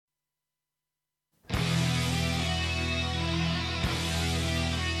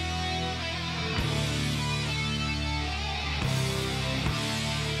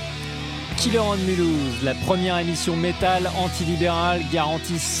Killer on Mulhouse, la première émission métal antilibérale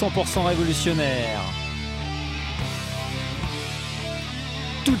garantie 100% révolutionnaire.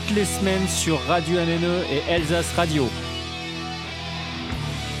 Toutes les semaines sur Radio MNE et Elsace Radio.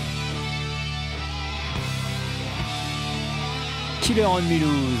 Killer on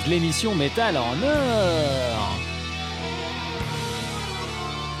Mulhouse, l'émission métal en or.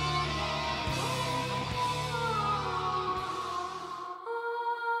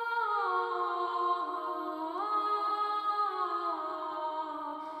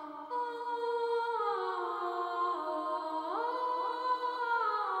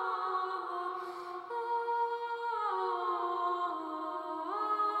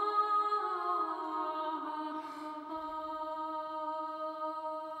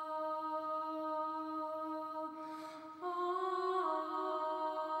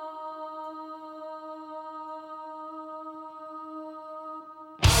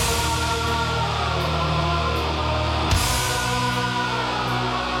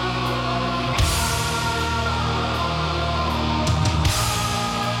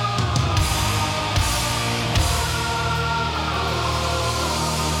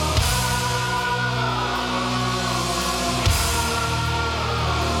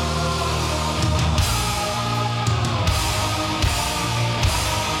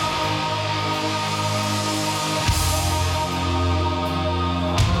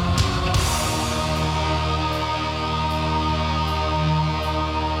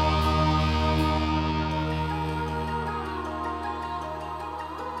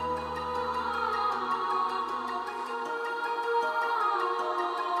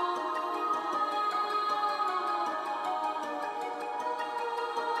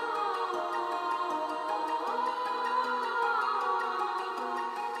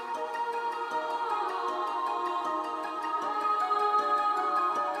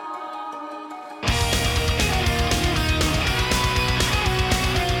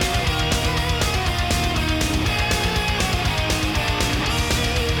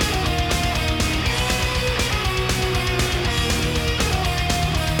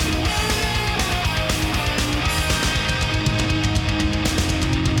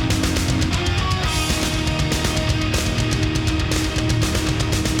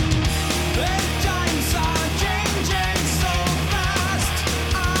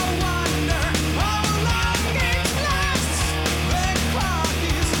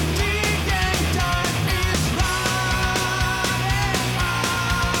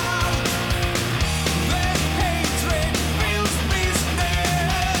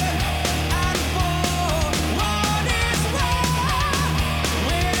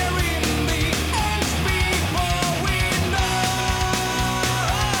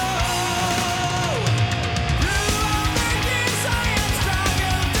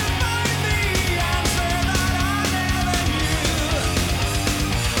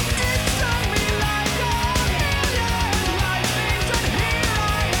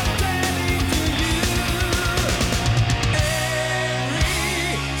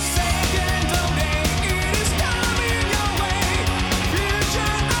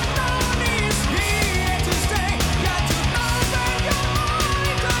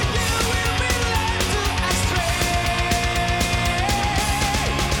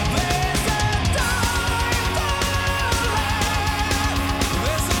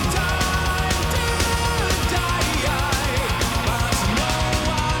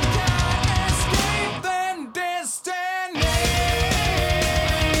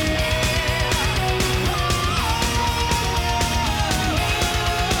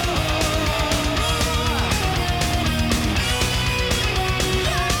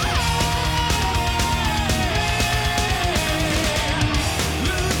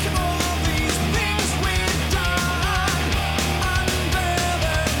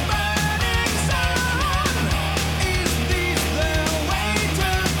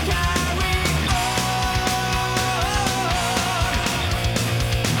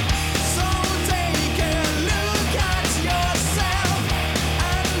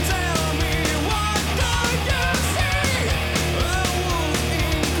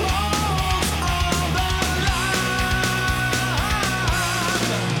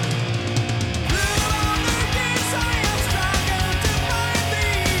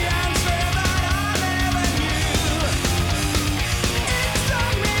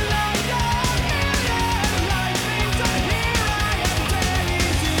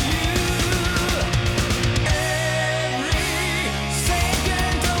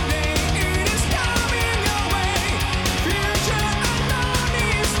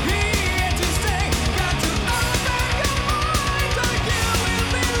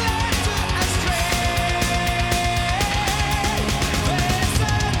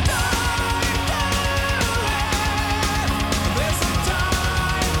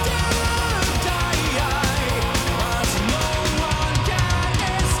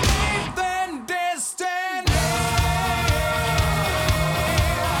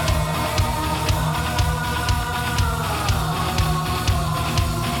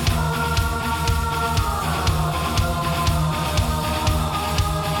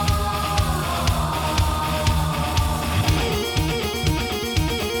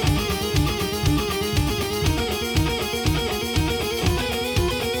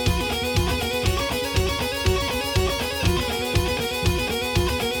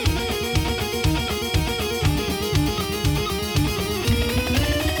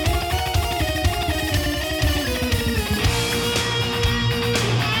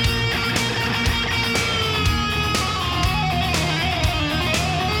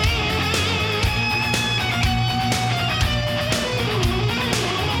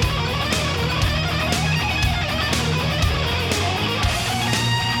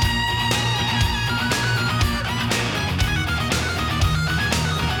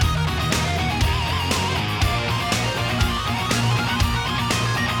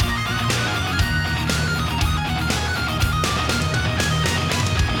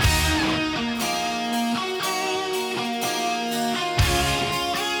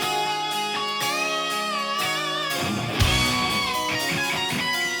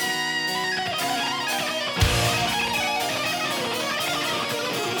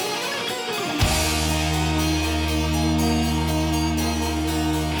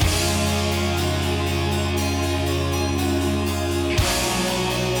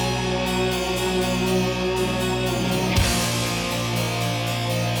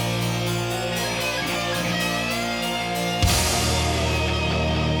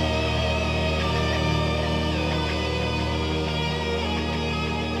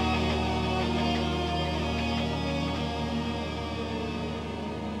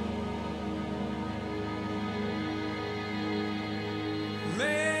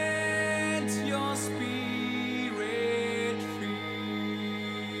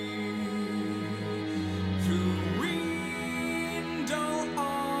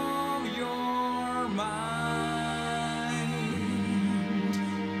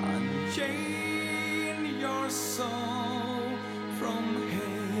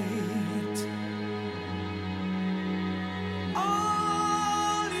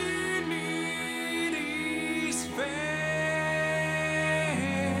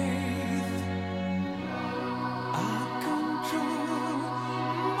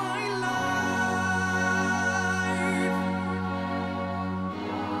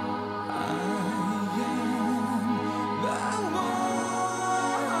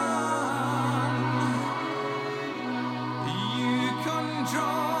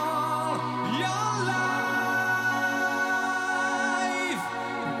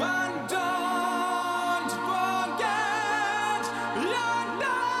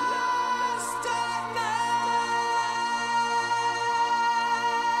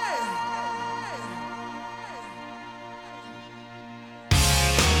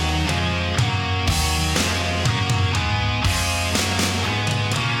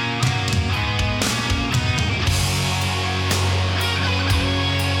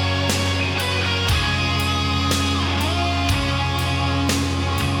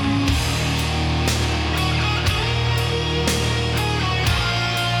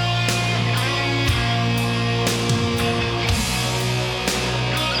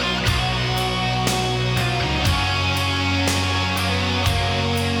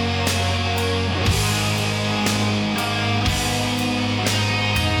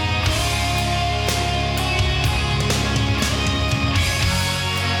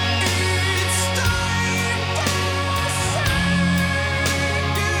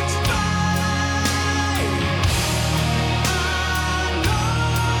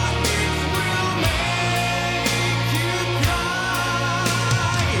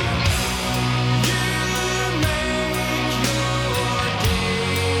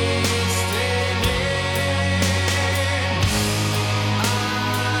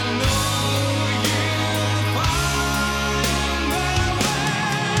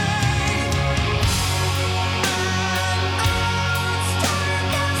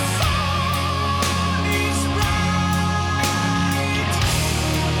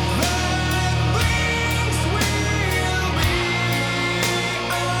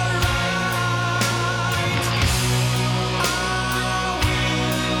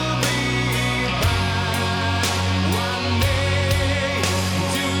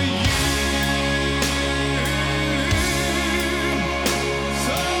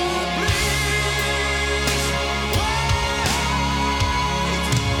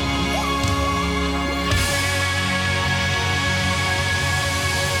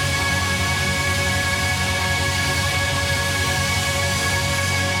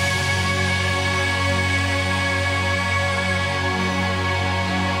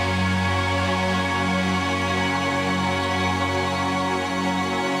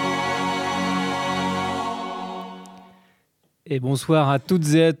 Et bonsoir à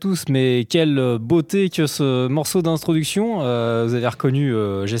toutes et à tous, mais quelle beauté que ce morceau d'introduction. Vous avez reconnu,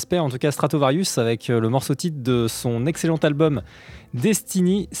 j'espère, en tout cas STRATOVARIUS avec le morceau titre de son excellent album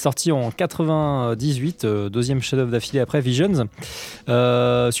Destiny, sorti en 98, deuxième chef-d'œuvre d'affilée après Visions.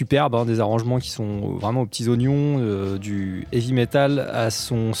 Superbe, hein, des arrangements qui sont vraiment aux petits oignons, du heavy metal à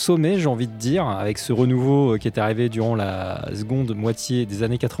son sommet, j'ai envie de dire, avec ce renouveau qui est arrivé durant la seconde moitié des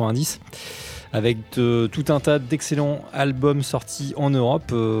années 90. Avec tout un tas d'excellents albums sortis en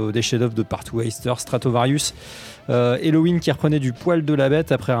Europe, des chefs-d'œuvre de partout, Heister, STRATOVARIUS, Halloween qui reprenait du poil de la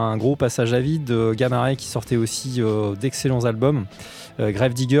bête après un gros passage à vide, Gamma Ray qui sortait aussi d'excellents albums,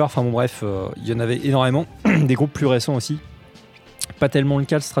 Gravedigger, enfin bon bref, il y en avait énormément, des groupes plus récents aussi. Pas tellement le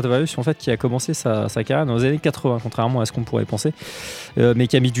cas de STRATOVARIUS en fait, qui a commencé sa carrière dans les années 80, contrairement à ce qu'on pourrait penser, mais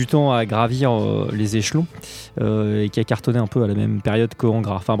qui a mis du temps à gravir les échelons et qui a cartonné un peu à la même période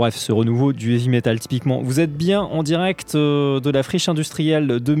qu'Angra. Enfin bref, ce renouveau du heavy metal typiquement. Vous êtes bien en direct de la friche industrielle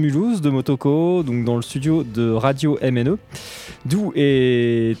de Mulhouse, de Motoko, donc dans le studio de Radio MNE, d'où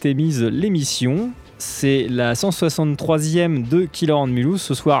est émise l'émission. C'est la 163e de Killer and Mulhouse.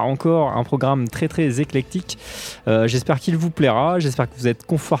 Ce soir encore un programme très très éclectique. J'espère qu'il vous plaira. J'espère que vous êtes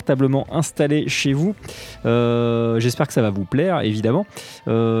confortablement installés chez vous. J'espère que ça va vous plaire, évidemment.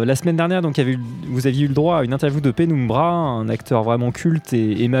 La semaine dernière, donc, vous aviez eu le droit à une interview de Penumbra, un acteur vraiment culte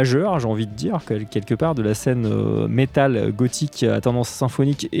et majeur, j'ai envie de dire, quelque part, de la scène métal gothique à tendance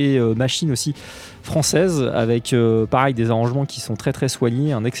symphonique et machine aussi française, avec pareil des arrangements qui sont très très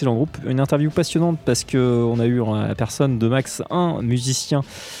soignés, un excellent groupe, une interview passionnante parce qu'on a eu la personne de Max, un musicien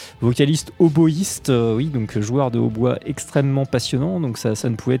vocaliste oboïste, oui, donc joueur de hautbois extrêmement passionnant, donc ça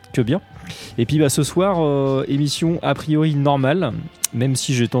ne pouvait être que bien. Et puis ce soir, émission a priori normale, même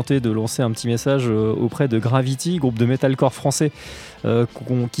si j'ai tenté de lancer un petit message auprès de Gravity, groupe de metalcore français,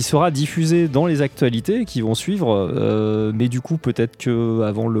 qui sera diffusé dans les actualités qui vont suivre, mais du coup peut-être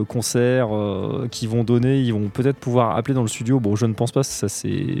qu'avant le concert qu'ils vont donner, ils vont peut-être pouvoir appeler dans le studio. Bon, je ne pense pas,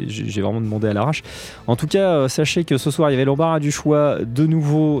 j'ai vraiment demandé à l'arrache. En tout cas, sachez que ce soir il y avait l'embarras du choix de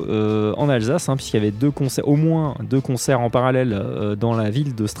nouveau en Alsace, hein, puisqu'il y avait au moins deux concerts en parallèle dans la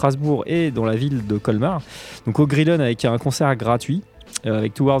ville de Strasbourg et dans la ville de Colmar. Donc au Grillon avec un concert gratuit.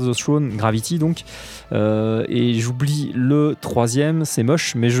 Avec Towards the Throne, Gravity donc, et j'oublie le troisième, c'est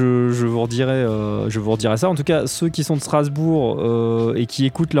moche, mais je vous redirai ça. En tout cas, ceux qui sont de Strasbourg et qui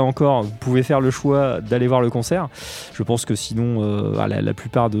écoutent là encore, vous pouvez faire le choix d'aller voir le concert. Je pense que sinon, la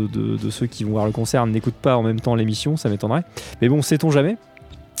plupart de ceux qui vont voir le concert n'écoutent pas en même temps l'émission, ça m'étonnerait. Mais bon, sait-on jamais.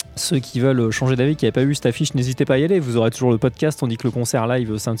 Ceux qui veulent changer d'avis, qui n'avaient pas vu cette affiche, n'hésitez pas à y aller. Vous aurez toujours le podcast, tandis que le concert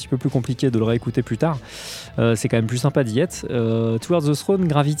live, c'est un petit peu plus compliqué de le réécouter plus tard. C'est quand même plus sympa d'y être. Towards the Throne,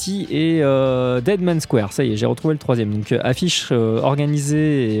 Gravity et Dead Man Square. Ça y est, j'ai retrouvé le troisième. Donc affiche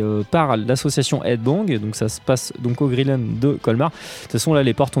organisée par l'association Headbang. Donc ça se passe donc au Grillon de Colmar. De toute façon, là,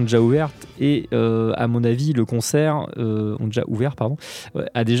 les portes ont déjà ouvertes et à mon avis, le concert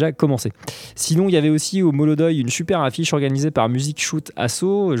a déjà commencé. Sinon, il y avait aussi au Molodeuil une super affiche organisée par Music Shoot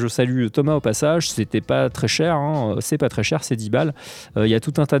Asso. Je salue Thomas au passage, c'était pas très cher, hein. C'est pas très cher, c'est 10 balles. Il y a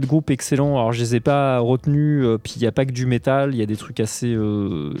tout un tas de groupes excellents, alors je les ai pas retenus, puis il n'y a pas que du métal, il y a des trucs assez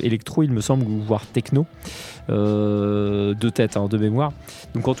électro, il me semble, voire techno, de tête, hein, de mémoire.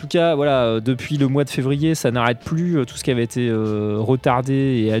 Donc en tout cas, voilà, depuis le mois de février, ça n'arrête plus, tout ce qui avait été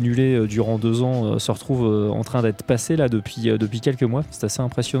retardé et annulé durant 2 ans se retrouve en train d'être passé là depuis quelques mois. C'est assez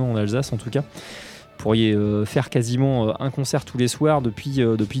impressionnant en Alsace en tout cas. Vous pourriez faire quasiment un concert tous les soirs depuis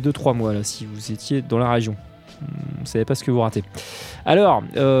 2-3 mois là, si vous étiez dans la région. Vous ne savez pas ce que vous ratez. Alors,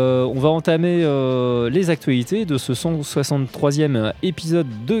 on va entamer les actualités de ce 163e épisode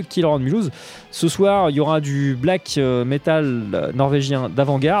de Killer and Mulhouse. Ce soir, il y aura du black metal norvégien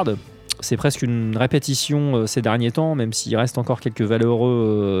d'avant-garde. C'est presque une répétition ces derniers temps, même s'il reste encore quelques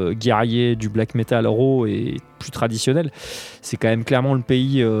valeureux guerriers du black metal raw et plus traditionnel. C'est quand même clairement le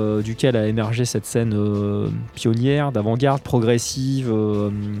pays duquel a émergé cette scène pionnière, d'avant-garde, progressive,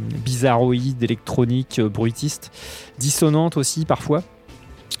 bizarroïde, électronique, bruitiste, dissonante aussi parfois,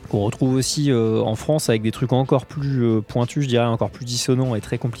 qu'on retrouve aussi en France avec des trucs encore plus pointus, je dirais, encore plus dissonants et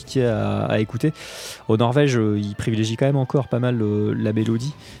très compliqués à écouter. Au Norvège, ils privilégient quand même encore pas mal la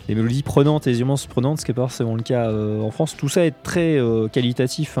mélodie, les mélodies prenantes et aisément prenantes, ce qui n'est pas forcément le cas en France. Tout ça est très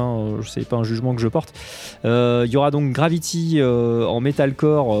qualitatif, hein, c'est pas un jugement que je porte. Il y aura donc Gravity en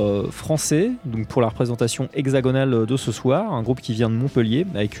metalcore français, donc pour la représentation hexagonale de ce soir, un groupe qui vient de Montpellier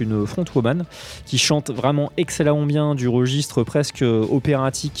avec une frontwoman qui chante vraiment excellemment bien, du registre presque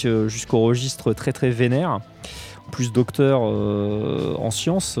opératique jusqu'au registre très très vénère. plus docteur en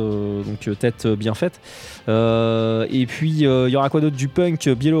sciences, donc tête bien faite. Et puis il y aura quoi d'autre? Du punk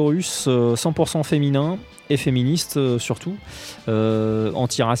biélorusse 100% féminin et féministe surtout,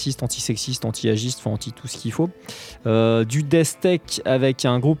 anti-raciste, anti-sexiste, anti-agiste, enfin anti tout ce qu'il faut. Du death tech avec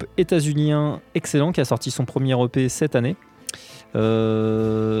un groupe états-unien excellent qui a sorti son premier EP cette année.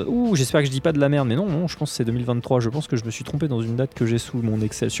 J'espère que je dis pas de la merde, mais non, je pense que c'est 2023. Je pense que je me suis trompé dans une date que j'ai sur mon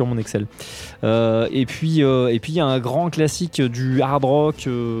Excel. Et puis il y a un grand classique du hard rock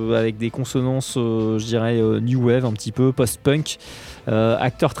avec des consonances, je dirais new wave, un petit peu post-punk.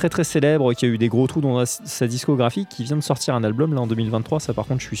 Acteur très très célèbre qui a eu des gros trous dans sa discographie, qui vient de sortir un album là en 2023, ça par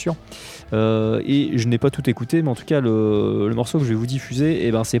contre je suis sûr. Et je n'ai pas tout écouté, mais en tout cas le morceau que je vais vous diffuser,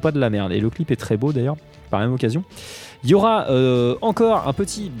 c'est pas de la merde. Et le clip est très beau d'ailleurs, par la même occasion. Il y aura encore un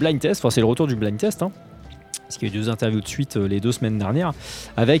petit blind test, c'est le retour du blind test, parce qu'il y a eu 2 interviews de suite les 2 semaines dernières,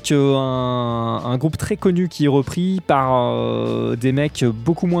 avec un groupe très connu qui est repris par des mecs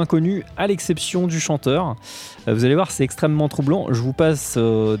beaucoup moins connus, à l'exception du chanteur. Vous allez voir, c'est extrêmement troublant. Je vous passe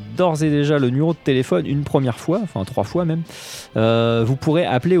d'ores et déjà le numéro de téléphone une première fois, enfin 3 fois même. Vous pourrez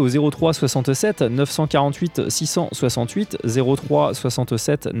appeler au 03 67 948 668, 03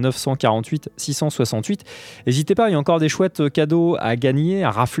 67 948 668. N'hésitez pas, il y a encore des chouettes cadeaux à gagner, à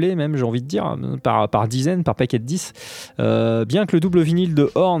rafler même, j'ai envie de dire, par dizaines, par paquet de 10. Bien que le double vinyle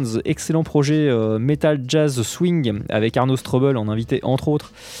de Horns, excellent projet metal jazz swing avec Arnaud Strobel en invité entre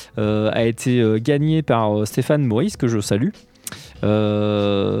autres, a été gagné par Stéphane Maurice, que je salue. Que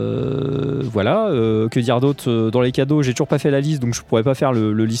dire d'autre dans les cadeaux? J'ai toujours pas fait la liste, donc je pourrais pas faire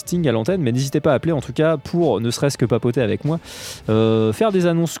le listing à l'antenne, mais n'hésitez pas à appeler en tout cas pour ne serait-ce que papoter avec moi, faire des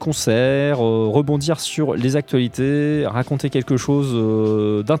annonces concerts, rebondir sur les actualités, raconter quelque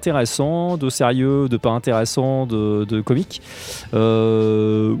chose d'intéressant, de sérieux, de pas intéressant, de comique, ou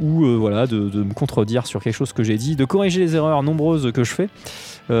de me contredire sur quelque chose que j'ai dit, de corriger les erreurs nombreuses que je fais.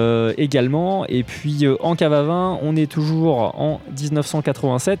 Également, et puis en cave à vin, on est toujours en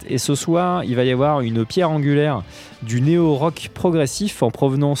 1987 et ce soir il va y avoir une pierre angulaire du néo-rock progressif en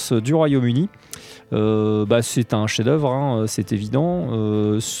provenance du Royaume-Uni. C'est un chef-d'œuvre, c'est évident,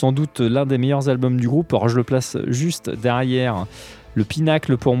 sans doute l'un des meilleurs albums du groupe. Alors je le place juste derrière le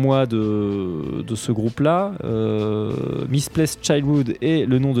pinacle pour moi de ce groupe-là. Misplaced Childhood est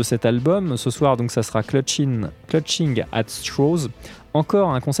le nom de cet album. Ce soir, donc, ça sera Clutching at Straws. Encore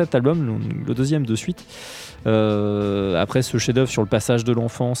un concept album, le 2e de suite. Après ce chef-d'œuvre sur le passage de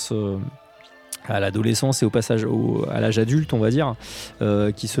l'enfance à l'adolescence et au passage à l'âge adulte, on va dire,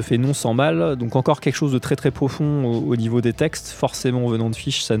 qui se fait non sans mal. Donc encore quelque chose de très très profond au niveau des textes. Forcément, venant de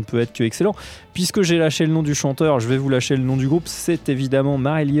Fish, ça ne peut être que excellent. Puisque j'ai lâché le nom du chanteur, je vais vous lâcher le nom du groupe. C'est évidemment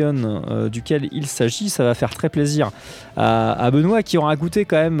MARILLION, duquel il s'agit. Ça va faire très plaisir à Benoît, qui aura goûté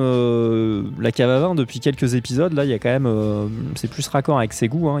quand même la cave à vin depuis quelques épisodes. Là, il y a quand même, c'est plus raccord avec ses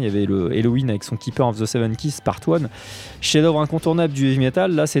goûts. Il y avait le Halloween avec son Keeper of the Seven Keys Part 1. Chef-d'œuvre incontournable du heavy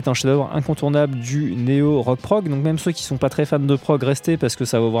metal. Là, c'est un chef-d'œuvre incontournable du néo rock prog. Donc même ceux qui sont pas très fans de prog, restez parce que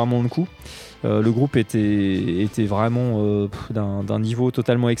ça vaut vraiment le coup. Le groupe était vraiment d'un niveau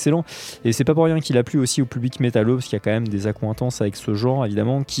totalement excellent, et c'est pas pour rien qu'il a plu aussi au public métalleux, parce qu'il y a quand même des accointances avec ce genre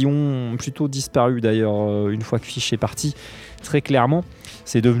évidemment qui ont plutôt disparu d'ailleurs une fois que Fish est parti. Très clairement,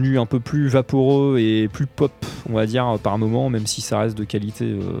 c'est devenu un peu plus vaporeux et plus pop, on va dire, par moment, même si ça reste de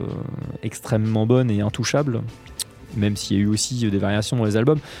qualité extrêmement bonne et intouchable, même s'il y a eu aussi des variations dans les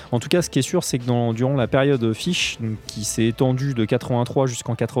albums. En tout cas, ce qui est sûr, c'est que durant la période Fish, qui s'est étendue de 83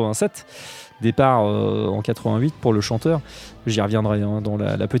 jusqu'en 87, départ en 88 pour le chanteur, j'y reviendrai dans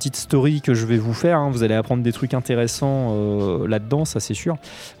la petite story que je vais vous faire, vous allez apprendre des trucs intéressants là-dedans, ça c'est sûr.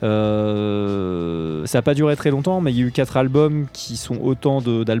 Ça n'a pas duré très longtemps, mais il y a eu 4 albums qui sont autant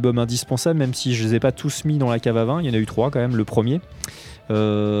d'albums indispensables, même si je ne les ai pas tous mis dans la cave à vin. Il y en a eu 3 quand même. Le premier,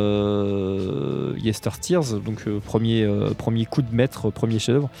 Yestertears, donc premier coup de maître, premier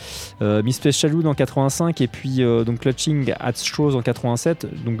chef-d'œuvre. Misplaced Childhood en 85, et puis donc Clutching at Straws en 87.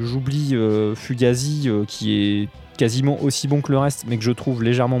 Donc j'oublie Fugazi, qui est quasiment aussi bon que le reste, mais que je trouve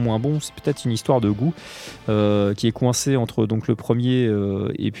légèrement moins bon. C'est peut-être une histoire de goût, qui est coincée entre donc le premier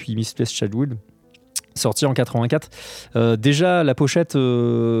et puis Misplaced Childhood, sorti en 84. Déjà la pochette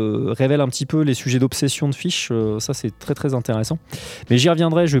révèle un petit peu les sujets d'obsession de Fish, ça c'est très très intéressant, mais j'y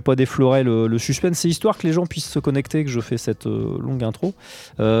reviendrai, je vais pas déflorer le suspense, c'est histoire que les gens puissent se connecter que je fais cette longue intro.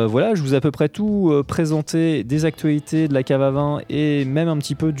 Voilà, je vous ai à peu près tout présenté, des actualités de la cave à vin et même un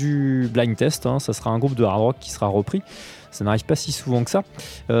petit peu du blind test, ça sera un groupe de hard rock qui sera repris. Ça n'arrive pas si souvent que ça.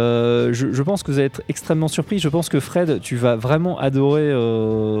 Je pense que vous allez être extrêmement surpris. Je pense que Fred, tu vas vraiment adorer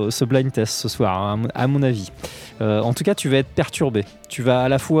ce blind test ce soir, à mon avis. En tout cas, tu vas être perturbé. Tu vas à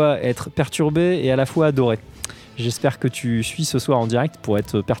la fois être perturbé et à la fois adorer. J'espère que tu suis ce soir en direct pour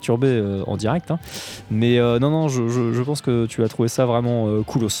être perturbé en direct. Hein. Mais non, je pense que tu as trouvé ça vraiment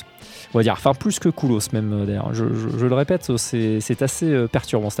coolos. On va dire, enfin plus que coolos même d'ailleurs. Je le répète, c'est assez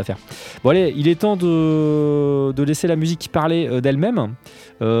perturbant cette affaire. Bon allez, il est temps de laisser la musique parler d'elle-même.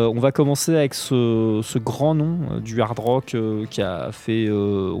 On va commencer avec ce grand nom du hard rock qui a fait,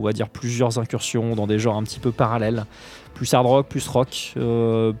 on va dire, plusieurs incursions dans des genres un petit peu parallèles. Plus hard rock, plus rock,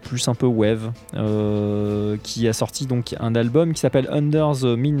 plus un peu wave, qui a sorti donc un album qui s'appelle Under the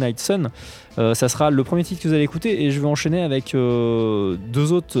Midnight Sun. Ça sera le premier titre que vous allez écouter et je vais enchaîner avec 2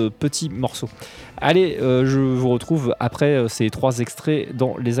 autres petits morceaux. Allez, je vous retrouve après ces 3 extraits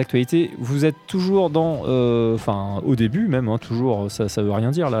dans les actualités. Vous êtes toujours dans, au début même, hein, toujours, ça veut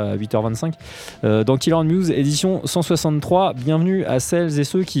rien dire là, à 8h25, dans Killer and Muse, édition 163. Bienvenue à celles et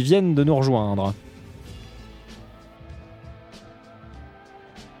ceux qui viennent de nous rejoindre.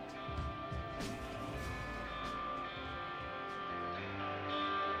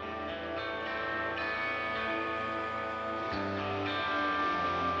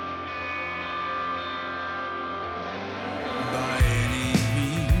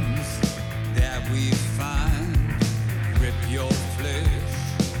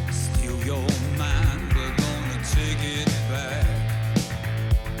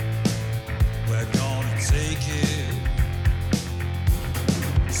 We're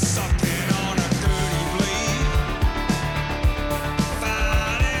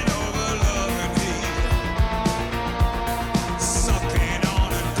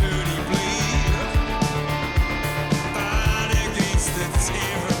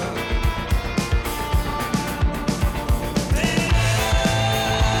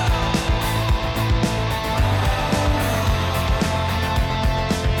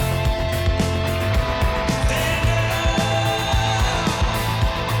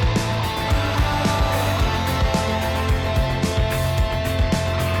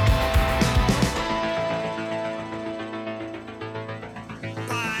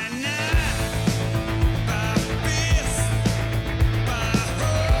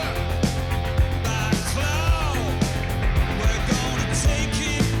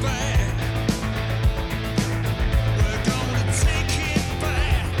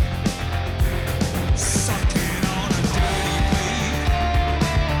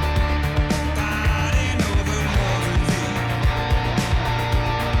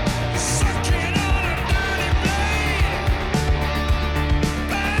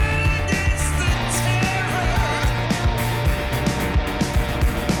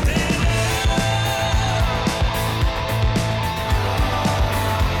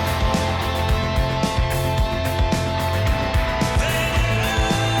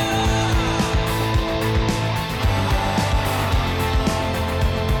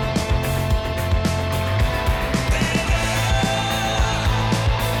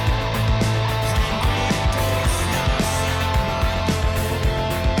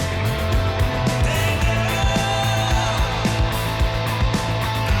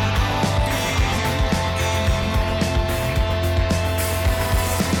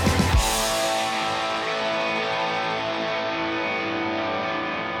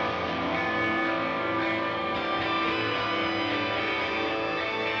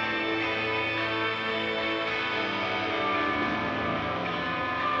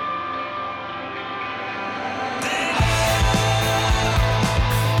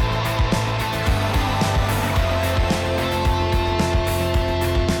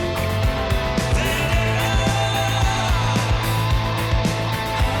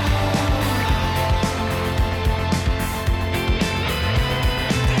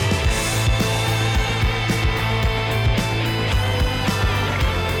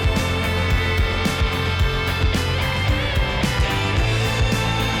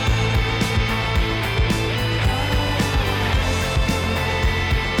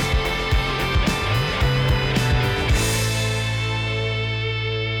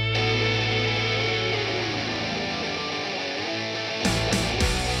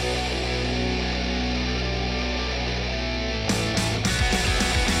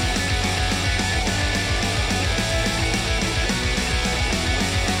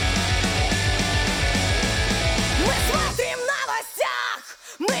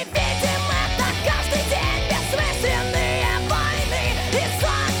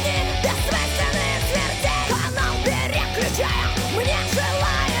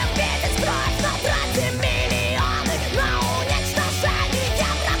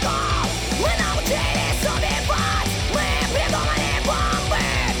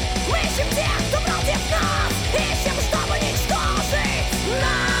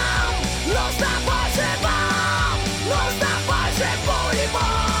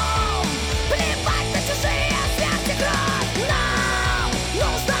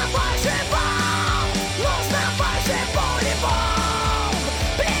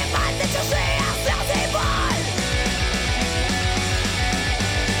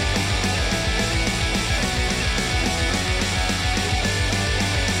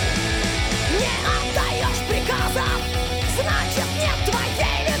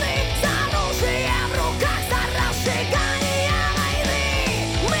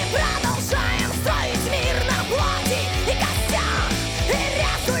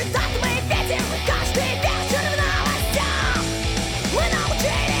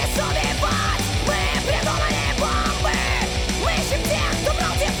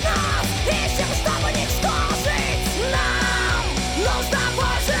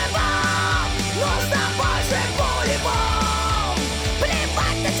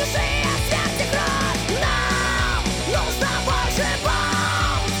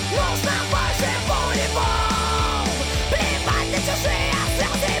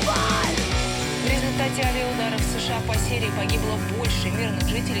По серии погибло больше мирных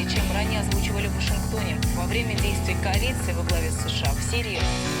жителей, чем ранее озвучивали в Вашингтоне. Во время действий коалиции во главе с США в Сирии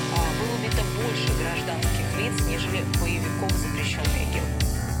было убито больше гражданских лиц, нежели боевиков в запрещенный ИГИЛ.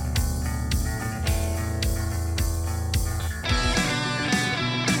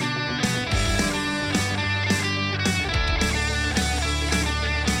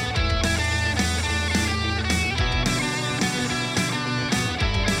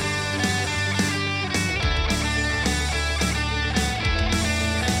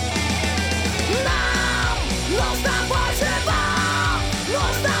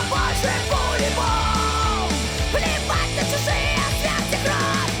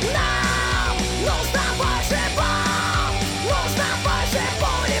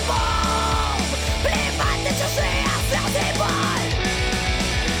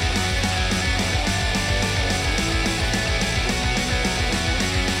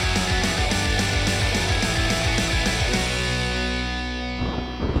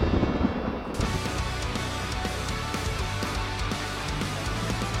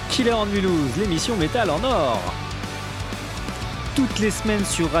 Killer en Mulhouse, l'émission métal en or. Toutes les semaines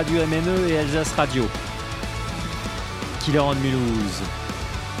sur Radio MNE et Alsace Radio. Killer en Mulhouse.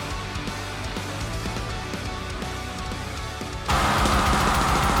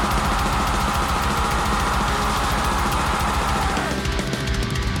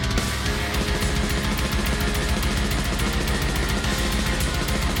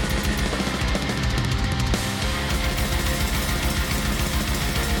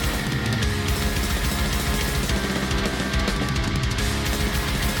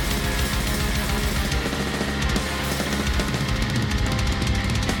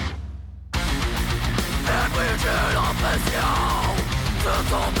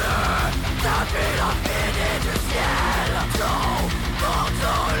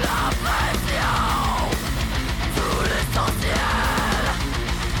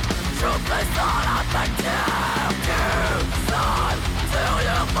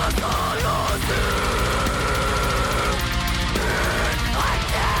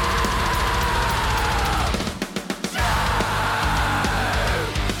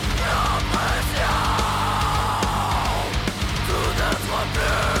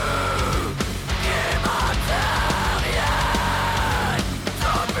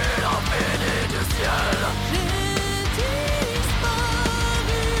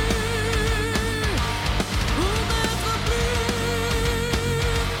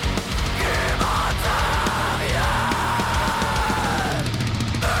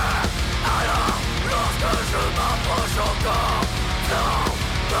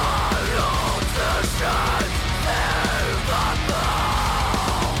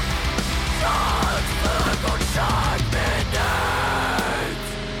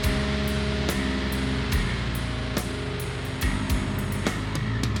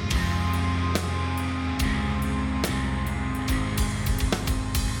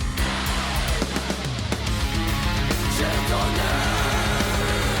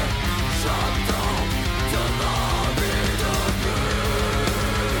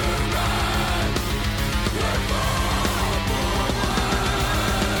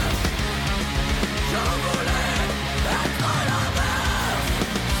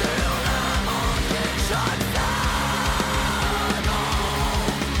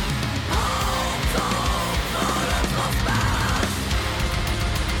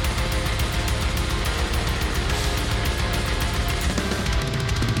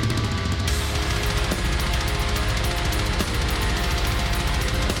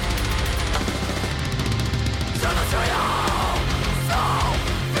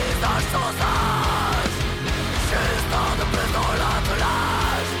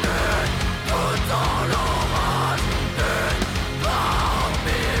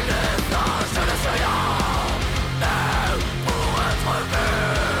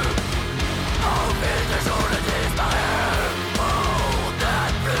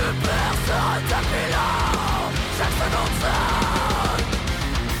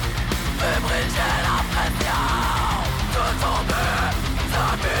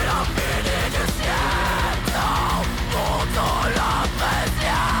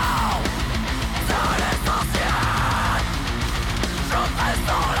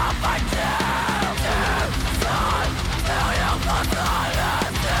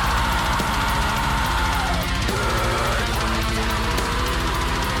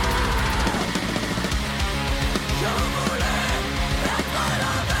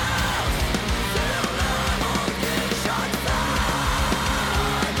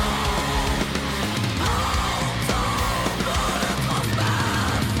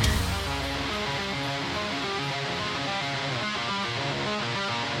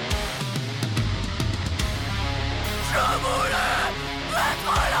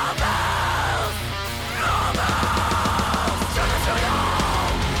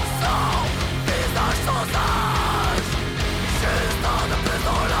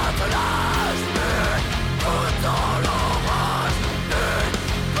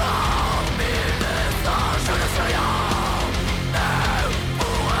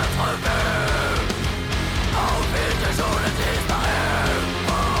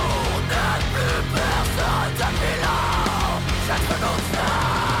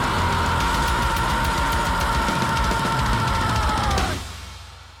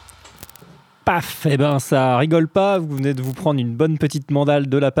 Paf, eh ben ça rigole pas, vous venez de vous prendre une bonne petite mandale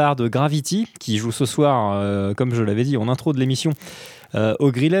de la part de Gravity, qui joue ce soir, comme je l'avais dit en intro de l'émission,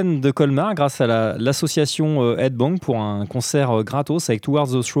 au Grillen de Colmar grâce à l'association Headbang pour un concert gratos avec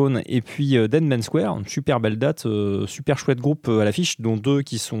Towards the Throne et puis Dead Man Square, une super belle date, super chouette groupe à l'affiche, dont 2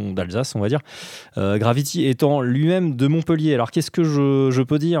 qui sont d'Alsace on va dire, Gravity étant lui-même de Montpellier. Alors qu'est-ce que je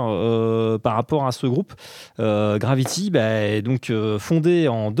peux dire par rapport à ce groupe? Gravity donc fondé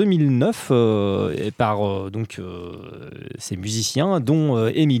en 2009 par ces musiciens dont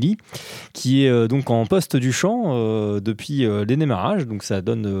Émilie qui est donc en poste du chant depuis les démarrages. Donc ça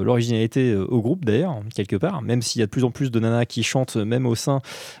donne l'originalité au groupe d'ailleurs, quelque part, même s'il y a de plus en plus de nanas qui chantent, même au sein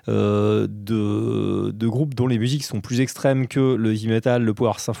de groupes dont les musiques sont plus extrêmes que le heavy metal, le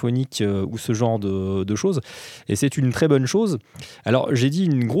power symphonique ou ce genre de choses. Et c'est une très bonne chose. Alors j'ai dit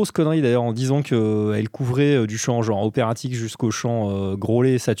une grosse connerie d'ailleurs en disant qu'elle couvrait du chant genre opératique jusqu'au chant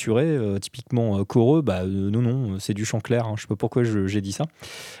grôlé, saturé, typiquement choreux. Non, c'est du chant clair, hein. Je sais pas pourquoi j'ai dit ça.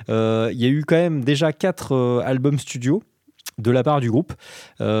 Il y a eu quand même déjà 4 albums studio de la part du groupe,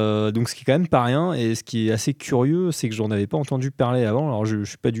 donc ce qui est quand même pas rien. Et ce qui est assez curieux, c'est que j'en avais pas entendu parler avant. Alors je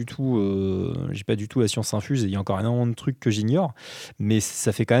suis pas du tout, j'ai pas du tout la science infuse et il y a encore énormément de trucs que j'ignore, mais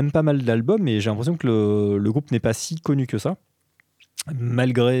ça fait quand même pas mal d'albums et j'ai l'impression que le groupe n'est pas si connu que ça.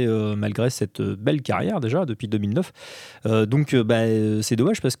 Malgré cette belle carrière déjà depuis 2009, c'est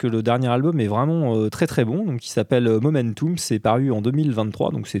dommage parce que le dernier album est vraiment très très bon, donc il s'appelle Momentum, c'est paru en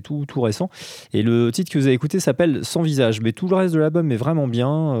 2023, donc c'est tout récent, et le titre que vous avez écouté s'appelle Sans visage, mais tout le reste de l'album est vraiment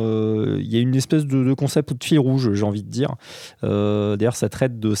bien. Il y a une espèce de concept ou de fil rouge, j'ai envie de dire. D'ailleurs ça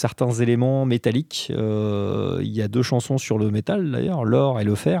traite de certains éléments métalliques. Il y a 2 chansons sur le métal d'ailleurs, l'or et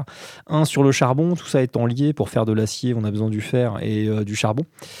le fer, un sur le charbon, tout ça étant lié. Pour faire de l'acier on a besoin du fer et du charbon.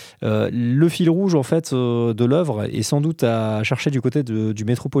 Le fil rouge en fait de l'œuvre est sans doute à chercher du côté du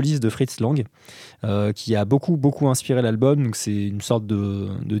Métropolis de Fritz Lang, qui a beaucoup inspiré l'album. Donc c'est une sorte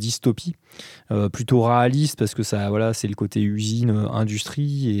de dystopie plutôt réaliste parce que ça, voilà, c'est le côté usine,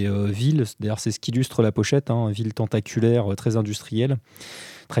 industrie et ville. D'ailleurs c'est ce qui illustre la pochette, hein, ville tentaculaire, très industrielle,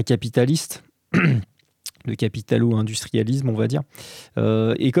 très capitaliste. Le capitalo-industrialisme, on va dire.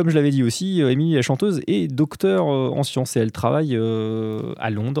 Et comme je l'avais dit aussi, Émilie, la chanteuse, est docteure en sciences et elle travaille à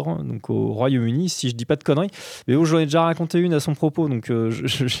Londres, donc au Royaume-Uni, si je dis pas de conneries. Mais j'en ai déjà raconté une à son propos, donc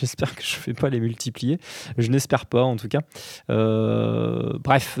j'espère que je vais pas les multiplier. Je n'espère pas, en tout cas.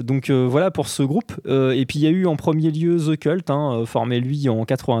 Bref, donc voilà pour ce groupe. Et puis il y a eu en premier lieu The Cult, formé lui en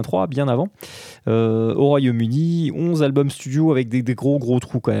 83, bien avant, au Royaume-Uni. 11 albums studio avec des gros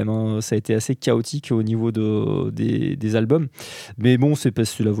trous quand même, hein. Ça a été assez chaotique au niveau des albums, mais bon, c'est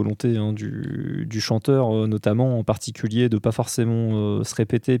la volonté du chanteur, notamment en particulier, de pas forcément se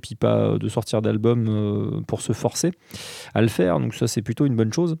répéter puis pas de sortir d'album pour se forcer à le faire, donc ça c'est plutôt une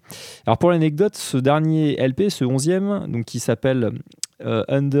bonne chose. Alors pour l'anecdote, ce dernier LP, ce 11e, donc qui s'appelle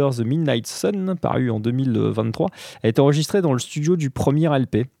Under the Midnight Sun, paru en 2023, a été enregistré dans le studio du premier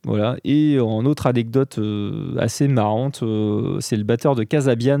LP. Voilà. Et en autre anecdote assez marrante, c'est le batteur de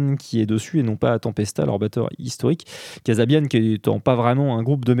Casabian qui est dessus et non pas Tempesta, leur batteur historique. Casabian qui étant pas vraiment un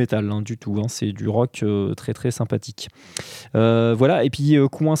groupe de métal du tout, hein, c'est du rock très très sympathique. Voilà. Et puis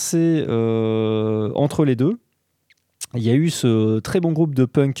coincé entre les deux, il y a eu ce très bon groupe de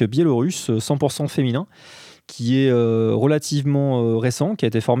punk biélorusse 100% féminin, qui est relativement récent, qui a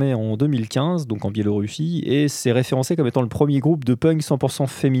été formé en 2015, donc en Biélorussie, et c'est référencé comme étant le premier groupe de punk 100%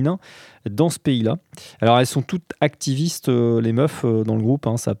 féminin dans ce pays-là. Alors elles sont toutes activistes, les meufs dans le groupe,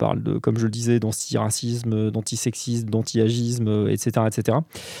 hein, ça parle de, comme je le disais, d'antiracisme, d'antisexisme, d'anti-agisme, etc., etc.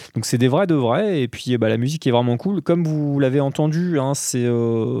 Donc c'est des vrais de vrais, et puis la musique est vraiment cool. Comme vous l'avez entendu, hein,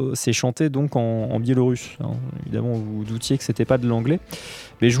 c'est chanté donc en biélorusse, hein. Évidemment, vous vous doutiez que c'était pas de l'anglais,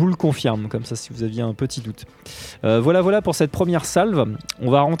 mais je vous le confirme, comme ça si vous aviez un petit doute. Voilà pour cette première salve. On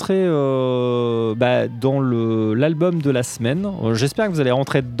va rentrer dans l'album de la semaine. J'espère que vous allez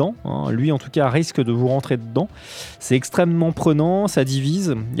rentrer dedans, hein. Lui en tout cas risque de vous rentrer dedans. C'est extrêmement prenant, ça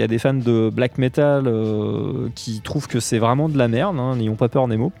divise. Il y a des fans de black metal qui trouvent que c'est vraiment de la merde, hein, n'ayons pas peur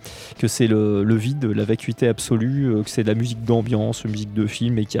Nemo, que c'est le vide, la vacuité absolue, que c'est de la musique d'ambiance, musique de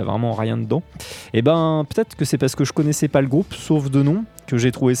film et qu'il n'y a vraiment rien dedans. Et peut-être que c'est parce que je connaissais pas le groupe, sauf de nom, que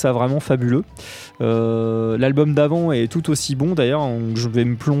j'ai trouvé ça vraiment fabuleux. L'album d'avant est tout aussi bon d'ailleurs. Je vais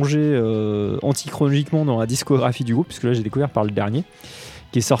me plonger antichronologiquement dans la discographie du groupe, puisque là j'ai découvert par le dernier,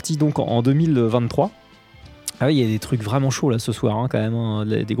 qui est sorti donc en 2023. Ah oui, il y a des trucs vraiment chauds là ce soir, hein, quand même, hein,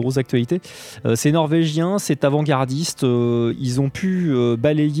 des grosses actualités. C'est norvégien, c'est avant-gardiste. Ils ont pu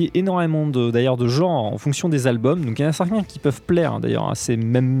balayer énormément d'ailleurs de genres en fonction des albums. Donc il y en a certains qui peuvent plaire, hein, d'ailleurs, à ces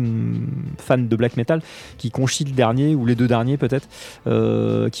mêmes fans de black metal qui conchient le dernier ou les 2 derniers peut-être,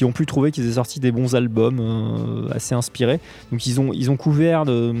 qui ont pu trouver qu'ils aient sorti des bons albums assez inspirés. Donc ils ont couvert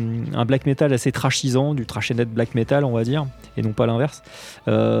un black metal assez trashisant, du trashénet black metal on va dire, et non pas l'inverse,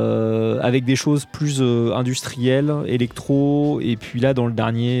 avec des choses plus industrielles, électro, et puis là dans le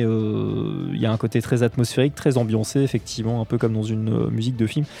dernier il y a un côté très atmosphérique, très ambiancé effectivement, un peu comme dans une musique de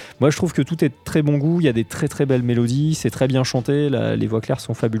film. Moi je trouve que tout est de très bon goût, il y a des très très belles mélodies, c'est très bien chanté, les voix claires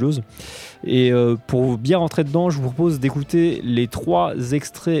sont fabuleuses, et pour bien rentrer dedans je vous propose d'écouter les 3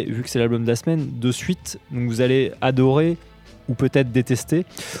 extraits, vu que c'est l'album de la semaine, de suite. Donc vous allez adorer ou peut-être détester,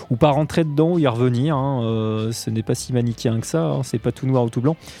 ou pas rentrer dedans ou y revenir, hein. Ce n'est pas si manichéen que ça, hein. C'est pas tout noir ou tout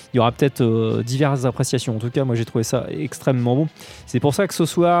blanc, il y aura peut-être diverses appréciations. En tout cas moi j'ai trouvé ça extrêmement bon, c'est pour ça que ce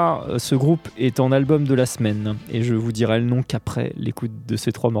soir ce groupe est en album de la semaine, et je vous dirai le nom qu'après l'écoute de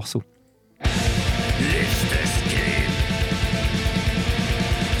ces 3 morceaux.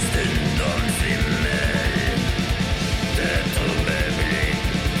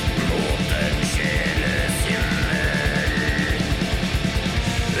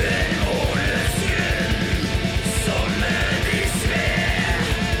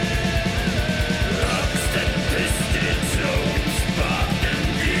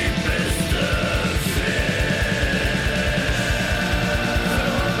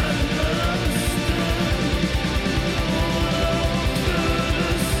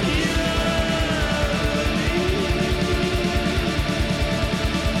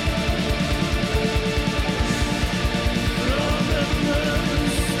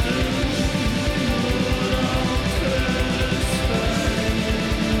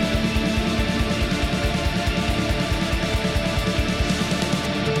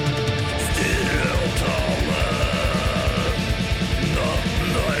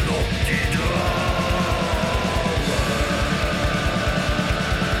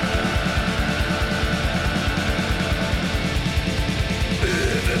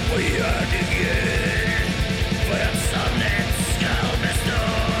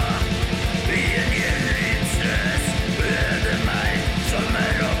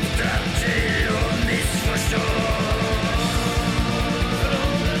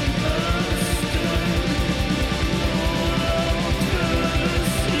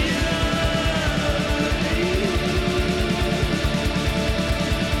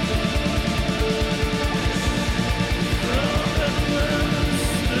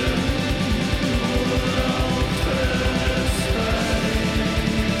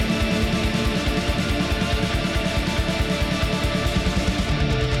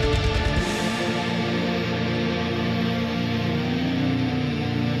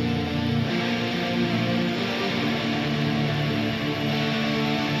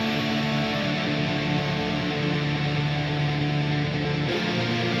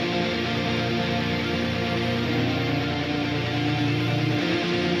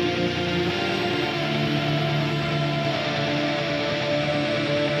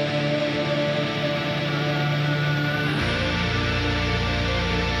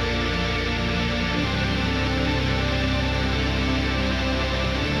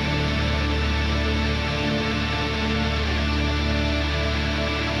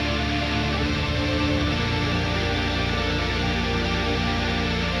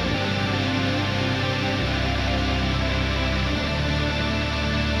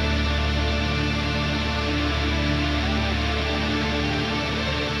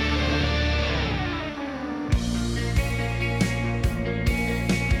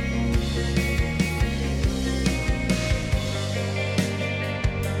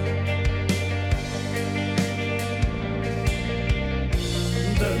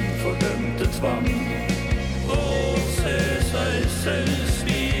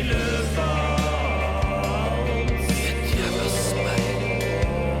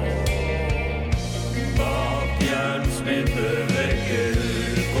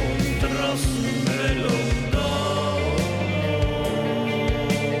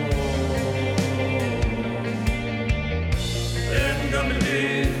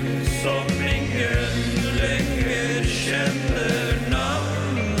 Ingen lenger kjenner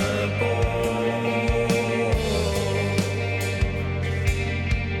navnet på.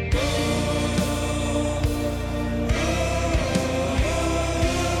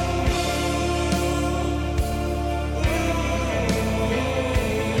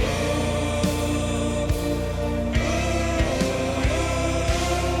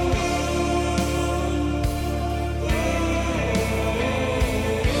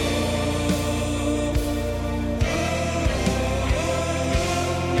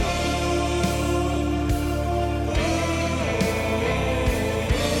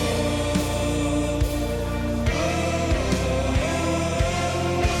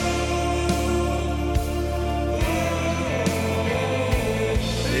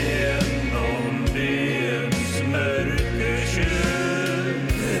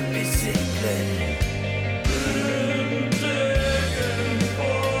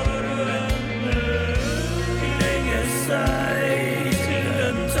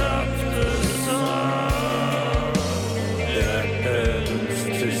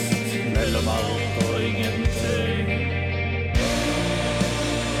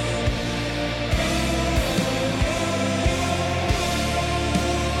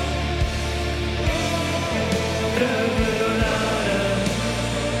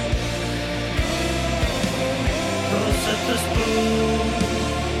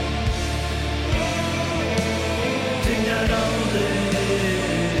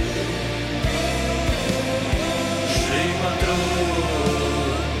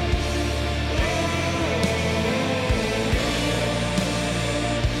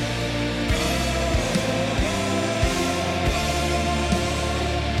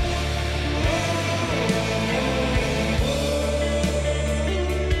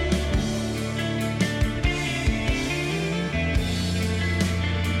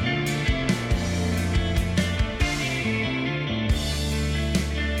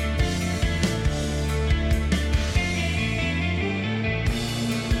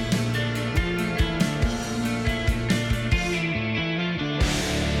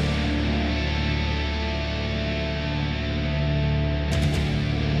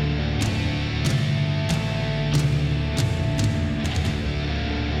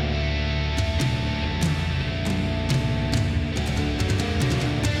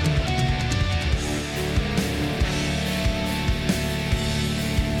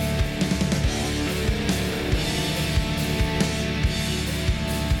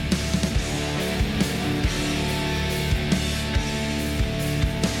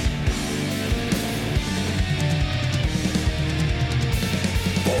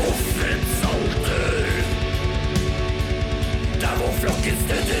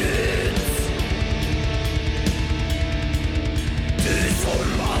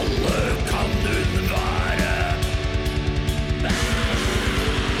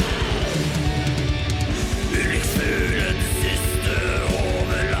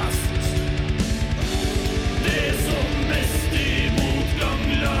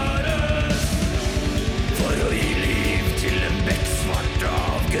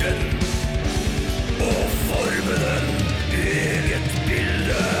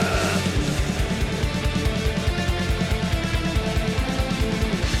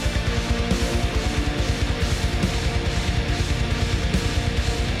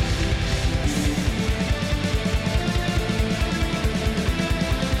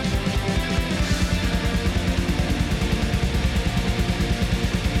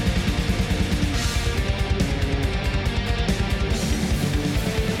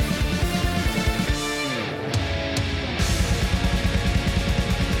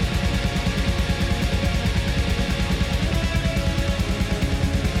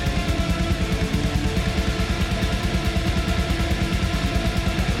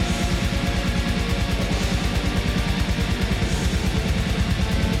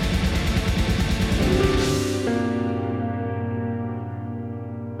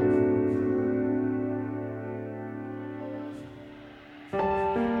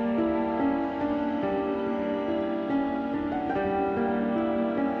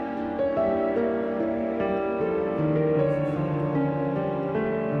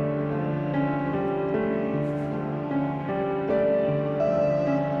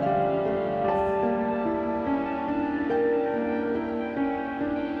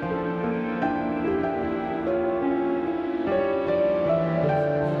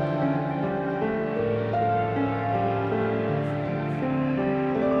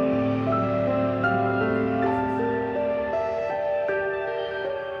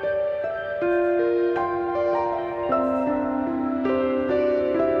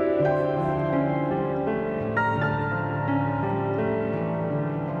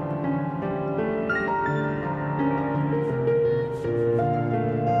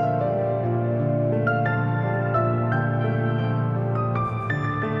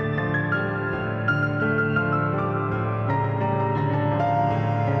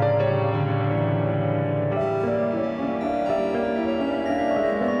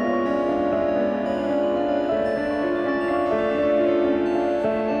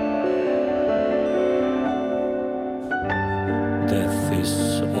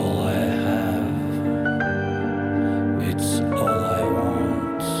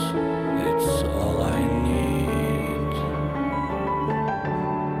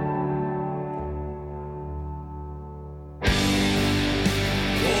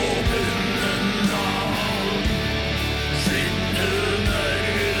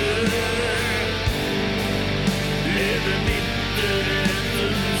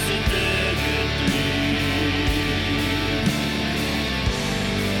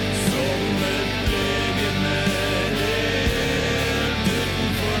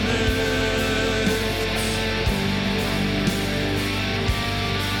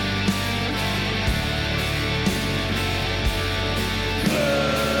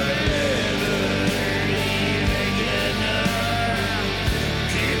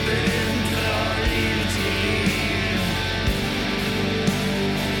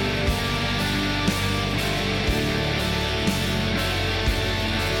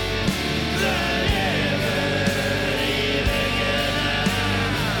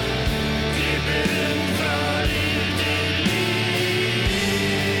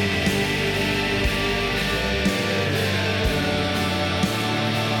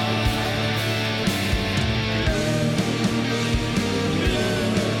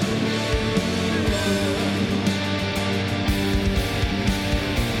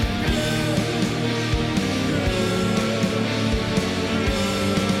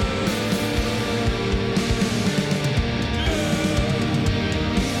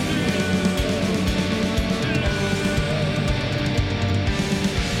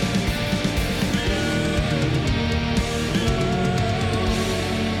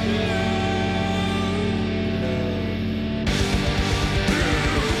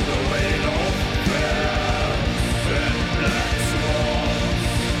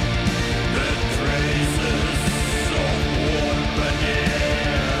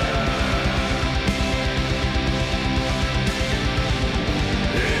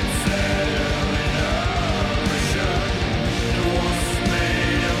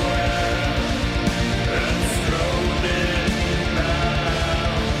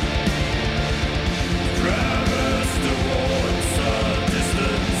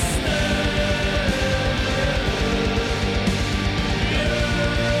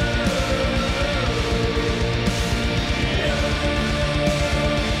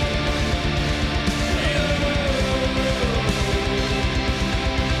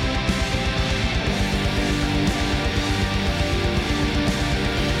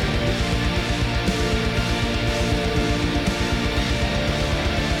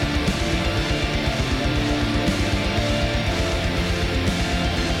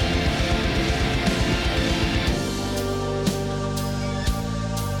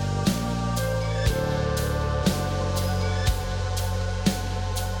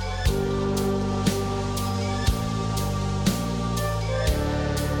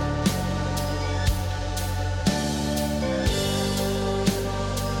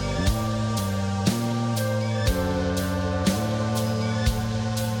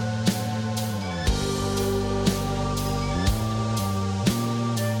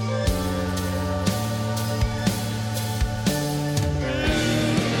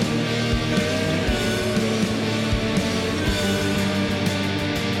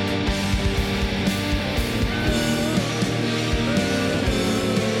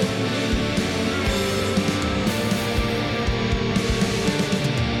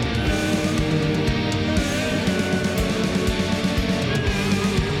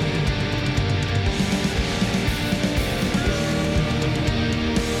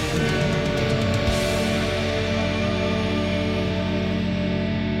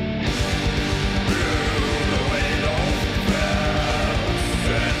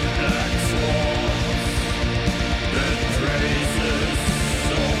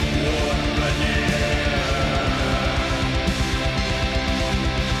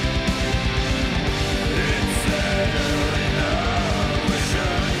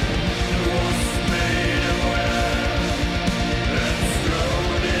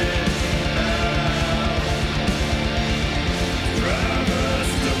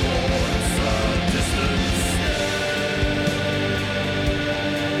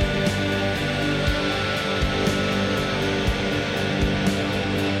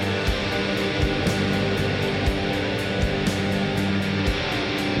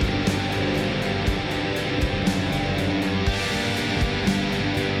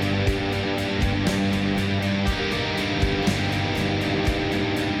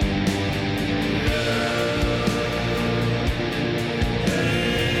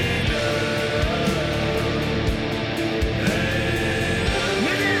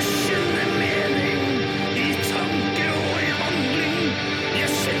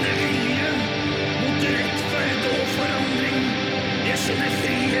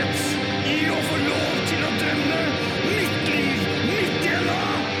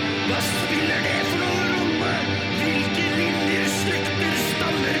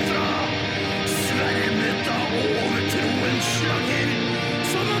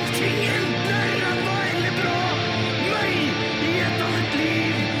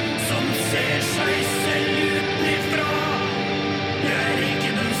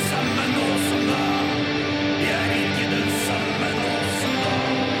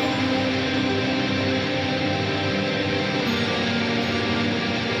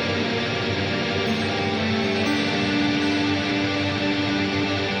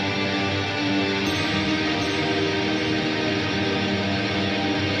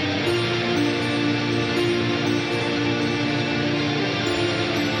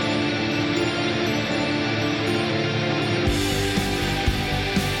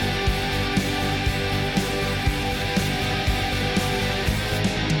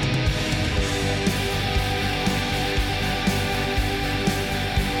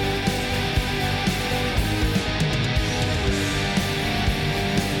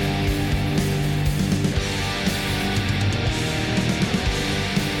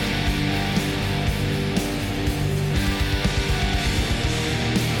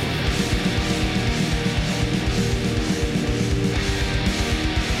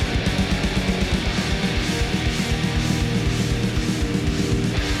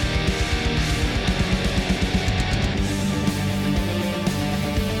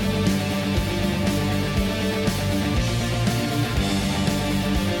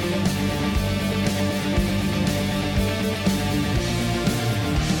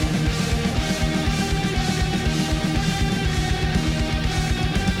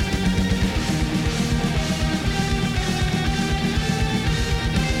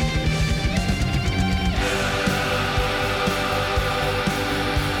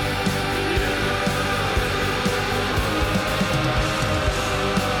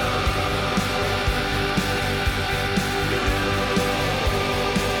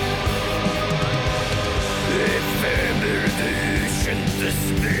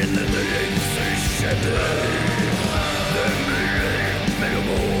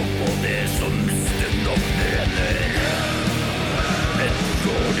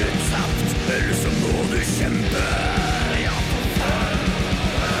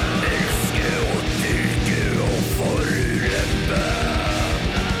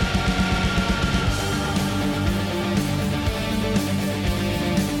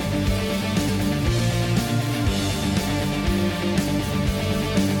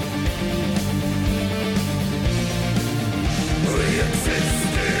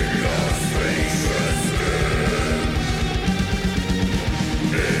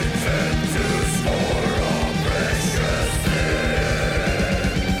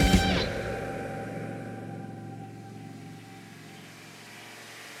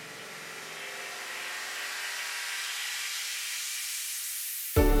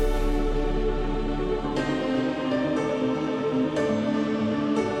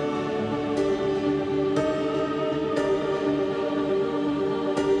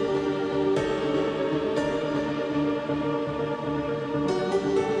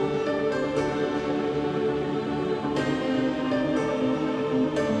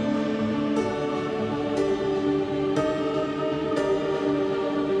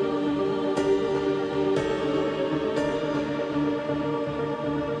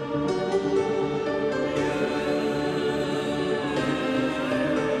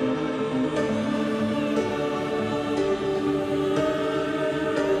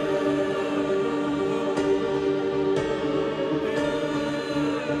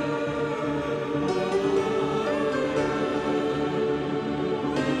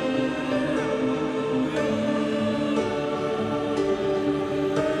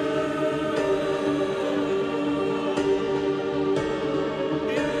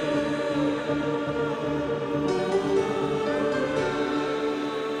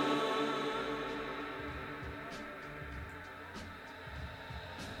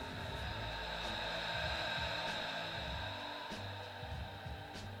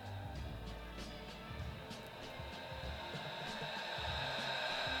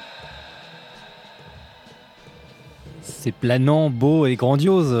 C'est planant, beau et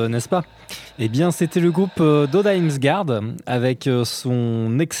grandiose, n'est-ce pas ? Eh bien, c'était le groupe DODHEIMSGARD avec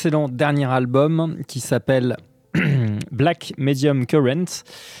son excellent dernier album qui s'appelle Black Medium Current,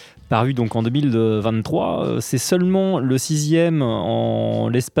 paru donc en 2023. C'est seulement le 6e en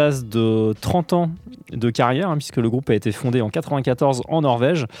l'espace de 30 ans de carrière, puisque le groupe a été fondé en 1994 en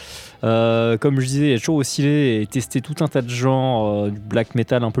Norvège. Comme je disais, il a toujours oscillé et testé tout un tas de genres, du black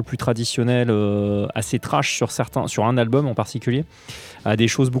metal un peu plus traditionnel, assez trash sur un album en particulier, à des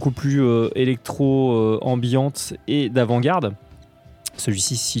choses beaucoup plus électro-ambiantes et d'avant-garde.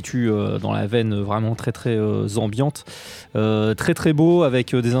 Celui-ci se situe dans la veine vraiment très très ambiante, très très beau,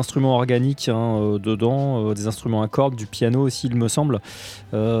 avec des instruments organiques dedans, des instruments à cordes, du piano aussi il me semble.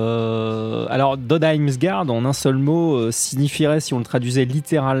 Alors DODHEIMSGARD en un seul mot signifierait, si on le traduisait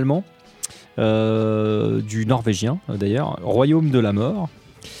littéralement, du norvégien d'ailleurs, royaume de la mort.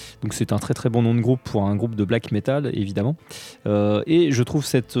 Donc c'est un très très bon nom de groupe pour un groupe de black metal évidemment, et je trouve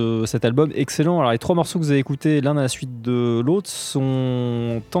cet album excellent. Alors les 3 morceaux que vous avez écoutés l'un à la suite de l'autre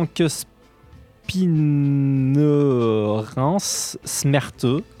sont Tankespinerans Smerte,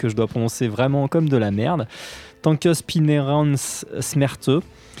 que je dois prononcer vraiment comme de la merde, Tankespinerans Smerte.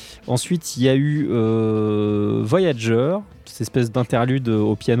 Ensuite il y a eu Voyager, cette espèce d'interlude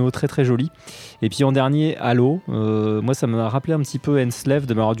au piano très très joli. Et puis en dernier, Halo. Moi, ça m'a rappelé un petit peu Enslaved,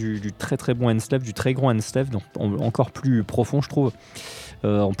 de m'avoir du très très bon Enslaved, du très grand Enslaved, donc encore plus profond, je trouve,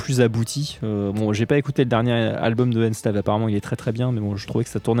 en plus abouti. Bon, j'ai pas écouté le dernier album de Enslaved, apparemment il est très très bien, mais bon, je trouvais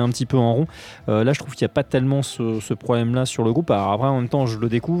que ça tournait un petit peu en rond. Là, je trouve qu'il n'y a pas tellement ce problème-là sur le groupe. Alors après, en même temps, je le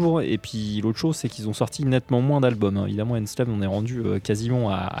découvre. Et puis l'autre chose, c'est qu'ils ont sorti nettement moins d'albums. Évidemment, Enslaved, on est rendu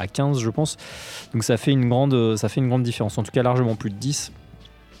quasiment à 15, je pense. Donc ça fait une grande différence. En tout cas, largement plus de 10.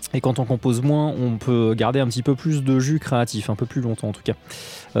 Et quand on compose moins, on peut garder un petit peu plus de jus créatif, un peu plus longtemps en tout cas.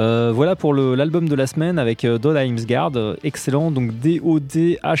 Voilà pour l'album de la semaine avec DODHEIMSGARD, excellent, donc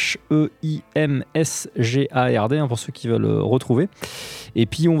DODHEIMSGARD, pour ceux qui veulent retrouver. Et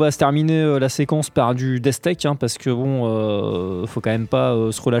puis on va se terminer la séquence par du death-tech, parce que bon, faut quand même pas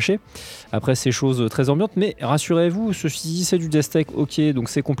se relâcher après ces choses très ambiantes, mais rassurez-vous, ceci dit, c'est du death-tech, ok, donc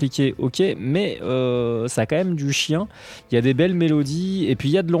c'est compliqué, ok, mais ça a quand même du chien, il y a des belles mélodies, et puis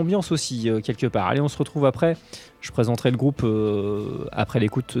il y a de l'ambiance aussi, quelque part. Allez, on se retrouve après, je présenterai le groupe après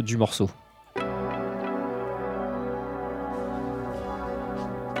l'écoute du morceau.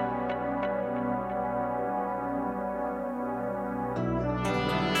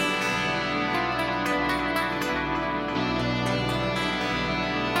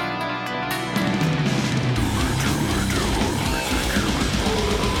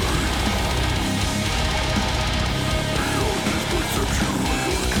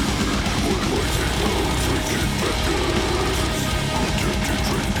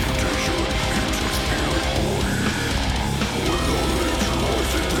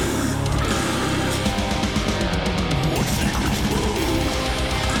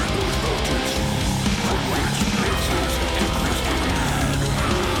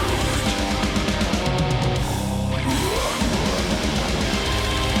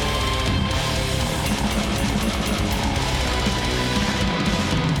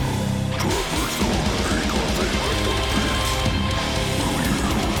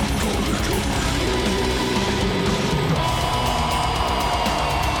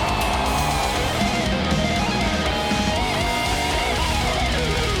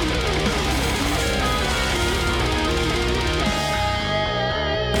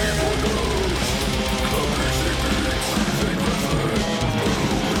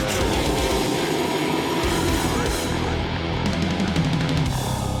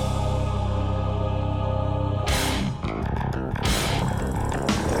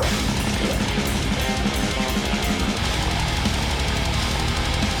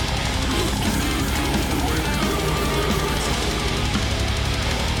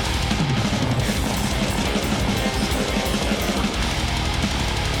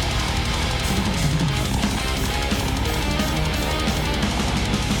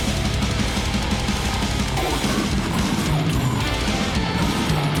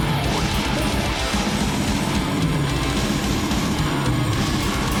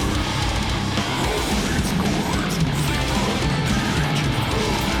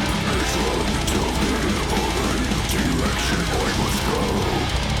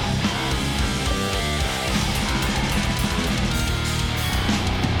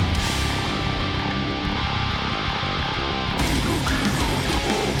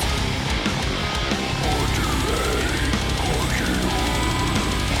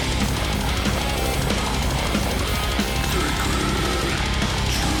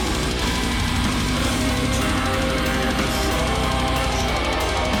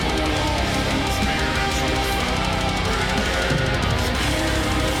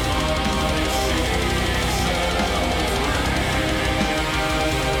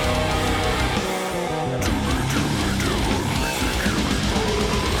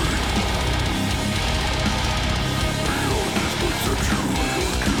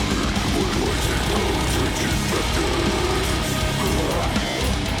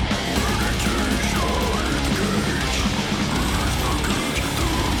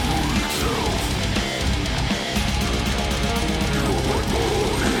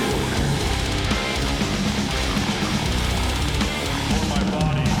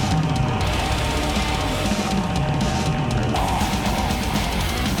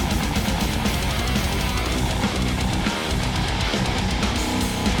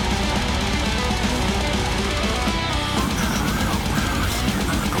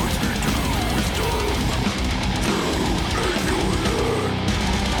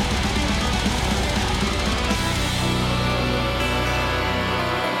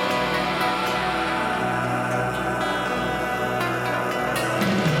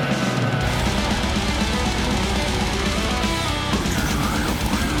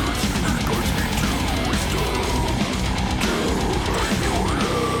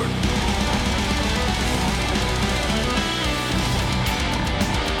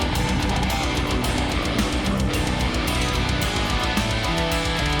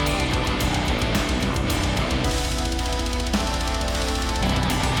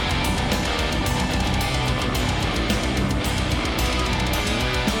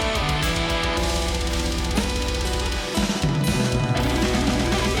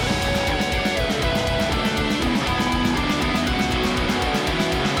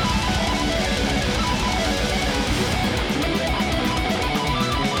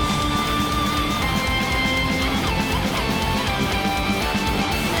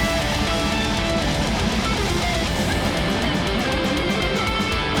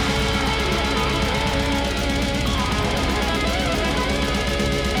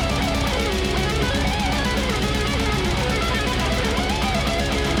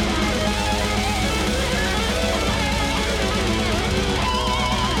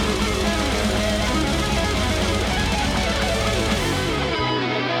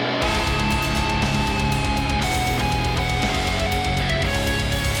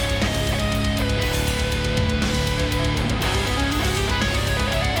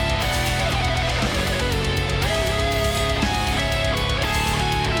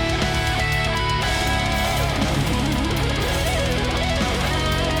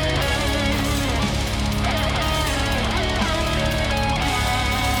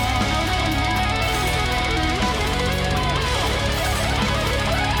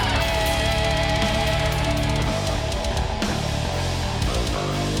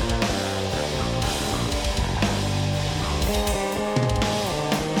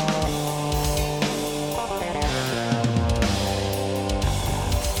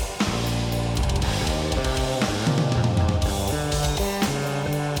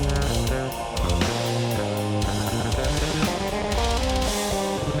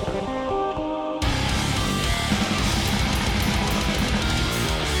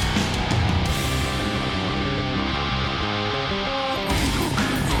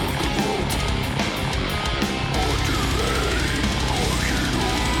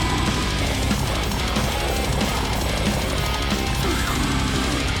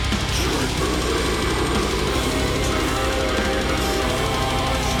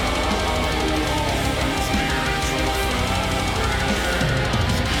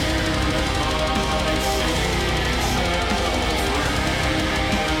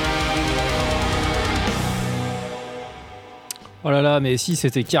 là là, mais si,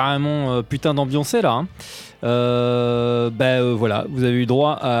 c'était carrément putain d'ambiancé là. Hein. Voilà, vous avez eu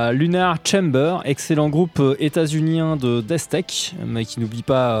droit à LUNAR CHAMBER, excellent groupe états-unien de death tech, mais qui n'oublie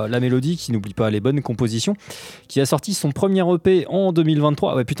pas la mélodie, qui n'oublie pas les bonnes compositions, qui a sorti son premier EP en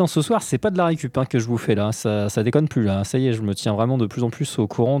 2023. Ouais, putain, ce soir, c'est pas de la récup que je vous fais là, ça déconne plus là. Ça y est, je me tiens vraiment de plus en plus au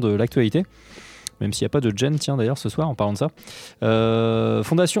courant de l'actualité. Même s'il n'y a pas de Gen, tiens d'ailleurs ce soir en parlant de ça.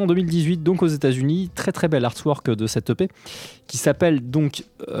 Fondation en 2018, donc aux États-Unis, très très belle artwork de cette EP qui s'appelle donc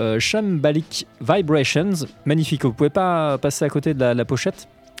Shambolic Vibrations. Magnifique, vous pouvez pas passer à côté de la pochette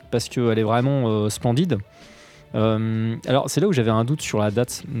parce qu'elle est vraiment splendide. Alors c'est là où j'avais un doute sur la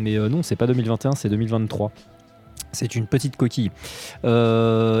date, mais non, c'est pas 2021, c'est 2023. C'est une petite coquille.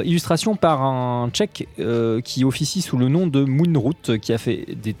 Illustration par un Tchèque qui officie sous le nom de Moonroot, qui a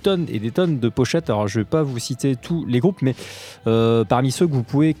fait des tonnes et des tonnes de pochettes. Alors je ne vais pas vous citer tous les groupes, mais parmi ceux que vous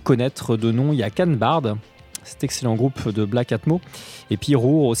pouvez connaître de nom, il y a Canbard, cet excellent groupe de Black Atmo, et puis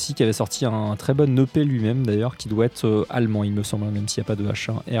Roar aussi, qui avait sorti un très bon EP lui-même d'ailleurs, qui doit être allemand il me semble, même s'il n'y a pas de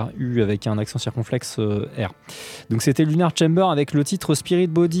H, RU avec un accent circonflexe R. Donc c'était Lunar Chamber avec le titre Spirit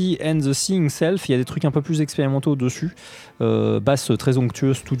Body and the Seeing Self. Il y a des trucs un peu plus expérimentaux dessus, basse très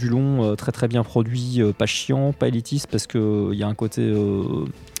onctueuse tout du long, très très bien produit, pas chiant, pas élitiste, parce qu'il y a un côté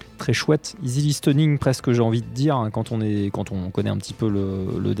très chouette, easy listening presque, j'ai envie de dire, quand on connaît un petit peu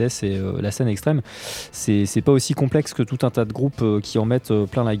le death et la scène extrême. C'est pas aussi complexe que tout un tas de groupes qui en mettent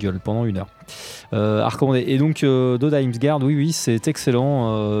plein la gueule pendant 1 heure. À recommander. Et donc DODHEIMSGARD, oui, c'est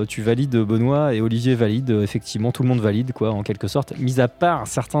excellent. Tu valides, Benoît, et Olivier valide. Effectivement, tout le monde valide, quoi, en quelque sorte. Mis à part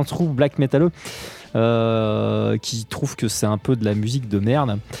certains trous black métalleux qui trouvent que c'est un peu de la musique de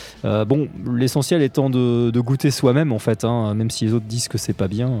merde. Bon, l'essentiel étant de goûter soi-même, en fait. Même si les autres disent que c'est pas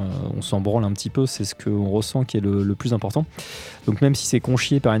bien, on s'en branle un petit peu. C'est ce qu'on ressent qui est le plus important. Donc même si c'est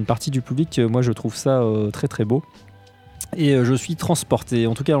conchié par une partie du public, moi je trouve ça très très beau. Et je suis transporté,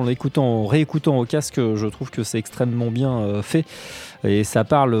 en tout cas en réécoutant au casque, je trouve que c'est extrêmement bien fait et ça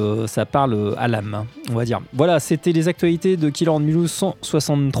parle à l'âme, on va dire. Voilà, c'était les actualités de Killer on Mulhouse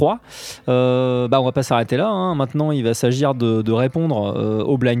 163. On va pas s'arrêter là, maintenant il va s'agir de répondre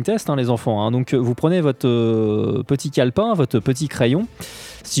au blind test, les enfants. Donc vous prenez votre petit calepin, votre petit crayon.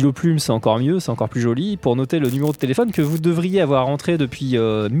 Stylo plume, c'est encore mieux, c'est encore plus joli, pour noter le numéro de téléphone que vous devriez avoir rentré depuis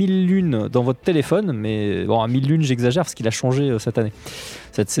 1000 lunes dans votre téléphone. Mais bon, à 1000 lunes, j'exagère parce qu'il a changé cette année,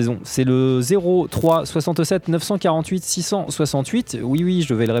 cette saison. C'est le 03 67 948 668. Oui,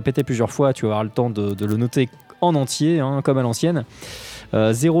 je vais le répéter plusieurs fois, tu vas avoir le temps de le noter en entier, comme à l'ancienne.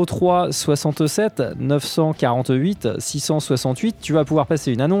 03 67 948 668. Tu vas pouvoir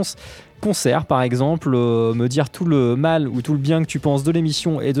passer une annonce concert par exemple, me dire tout le mal ou tout le bien que tu penses de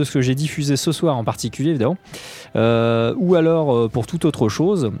l'émission et de ce que j'ai diffusé ce soir en particulier évidemment, ou alors pour toute autre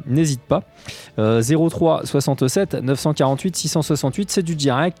chose, n'hésite pas. 03 67 948 668, c'est du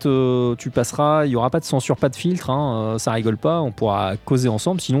direct, tu passeras, il n'y aura pas de censure, pas de filtre, ça rigole pas, on pourra causer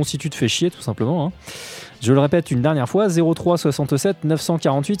ensemble, sinon si tu te fais chier tout simplement. Je le répète une dernière fois, 03 67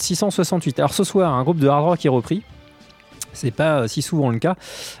 948 668. Alors ce soir, un groupe de hard rock est repris. C'est pas si souvent le cas,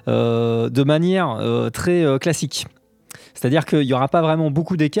 de manière très classique. C'est-à-dire qu'il n'y aura pas vraiment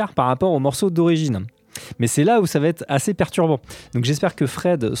beaucoup d'écart par rapport aux morceaux d'origine. Mais c'est là où ça va être assez perturbant. Donc j'espère que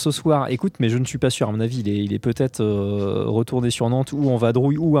Fred ce soir écoute, mais je ne suis pas sûr. À mon avis, il est peut-être retourné sur Nantes ou en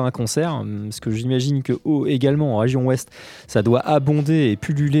vadrouille ou à un concert, parce que j'imagine que également en région ouest, ça doit abonder et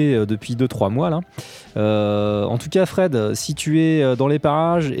pulluler depuis 2-3 mois là. En tout cas, Fred, si tu es dans les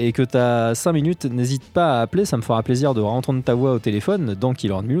parages et que tu as 5 minutes, n'hésite pas à appeler, ça me fera plaisir de entendre ta voix au téléphone dans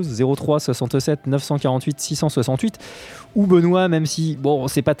Killer on Mulhouse, 03 67 948 668, ou Benoît, même si bon,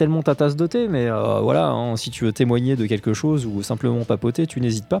 c'est pas tellement ta tasse de thé, mais voilà, si tu veux témoigner de quelque chose ou simplement papoter, tu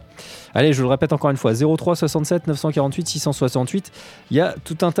n'hésites pas. Allez, je le répète encore une fois, 03 67 948 668, il y a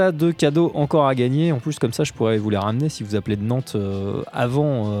tout un tas de cadeaux encore à gagner. En plus, comme ça, je pourrais vous les ramener si vous appelez de Nantes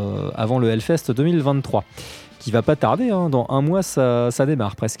avant le Hellfest 2023, qui va pas tarder, dans 1 mois ça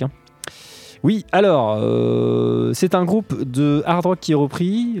démarre presque. Oui, alors, c'est un groupe de hard rock qui est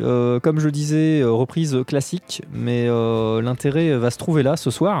repris, comme je le disais, reprise classique, mais l'intérêt va se trouver là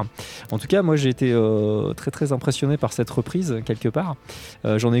ce soir. En tout cas, moi j'ai été très très impressionné par cette reprise, quelque part.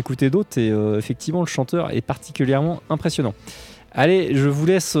 J'en ai écouté d'autres et effectivement le chanteur est particulièrement impressionnant. Allez, je vous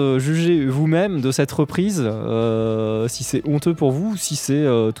laisse juger vous-même de cette reprise, si c'est honteux pour vous, si c'est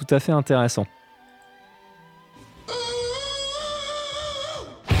tout à fait intéressant.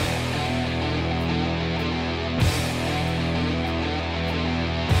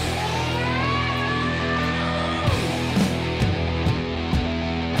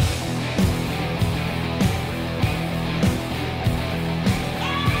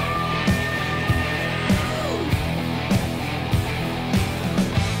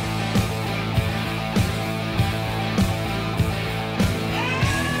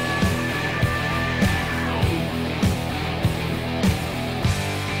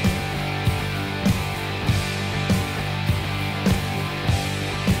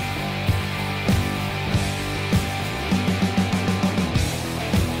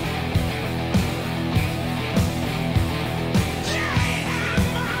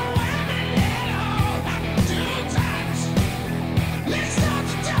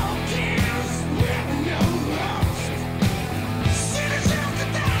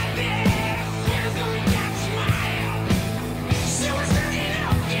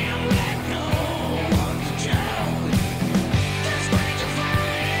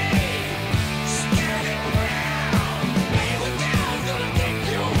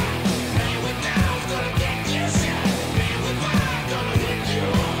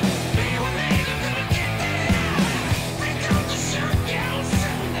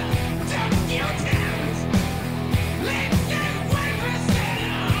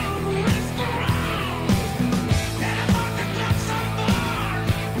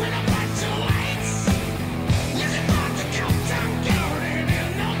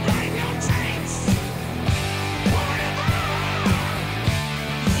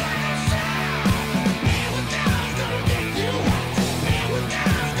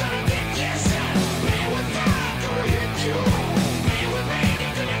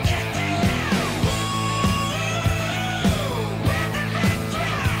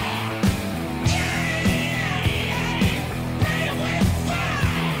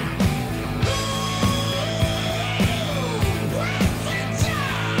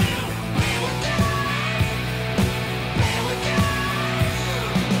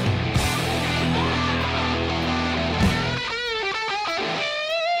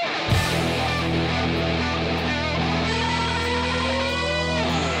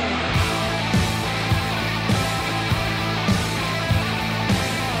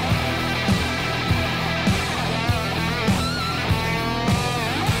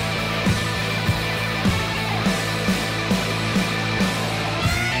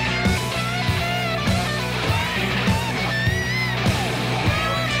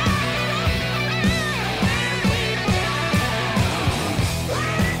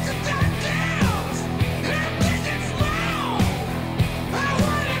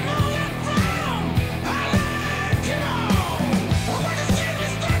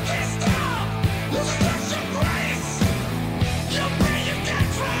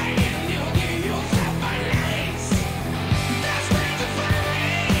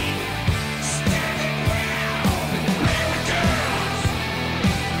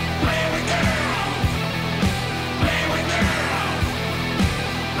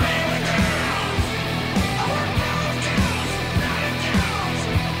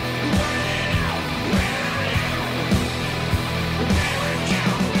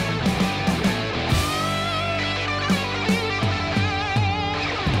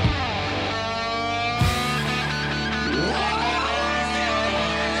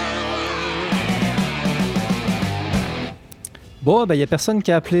 Bon, bah, il n'y a personne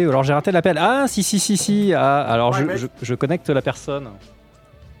qui a appelé. Alors, j'ai raté l'appel. Ah, si. Ah, alors, je connecte la personne.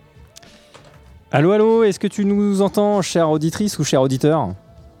 Allô, est-ce que tu nous entends, chère auditrice ou cher auditeur ?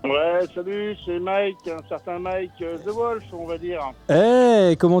 Ouais, salut, c'est Mike, un certain Mike The Wolf, on va dire.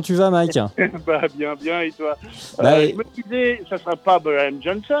 Hey, comment tu vas, Mike ? Bah, bien, et toi ? Bah, je me disais, ça serait pas Brian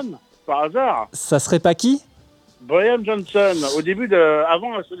Johnson, par hasard ? Ça serait pas qui ? Brian Johnson, au début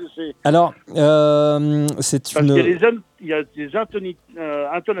avant la CDC. Alors, c'est Parce une... qu'il y a des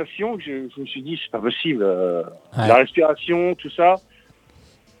intonations que je me suis dit, c'est pas possible. La respiration, tout ça.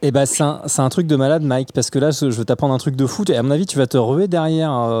 Eh ben, c'est un truc de malade, Mike, parce que là, je vais t'apprendre un truc de fou. Et à mon avis, tu vas te ruer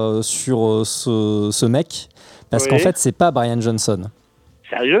derrière sur ce mec, parce qu'en fait, c'est pas Brian Johnson.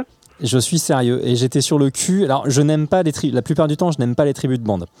 Sérieux ? Je suis sérieux, et j'étais sur le cul. Alors, je n'aime pas la plupart du temps, je n'aime pas les tribus de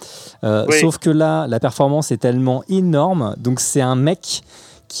bande. Sauf que là, la performance est tellement énorme. Donc, c'est un mec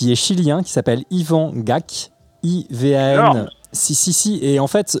qui est chilien, qui s'appelle Ivan Gak, I-V-A-N. Si. Et en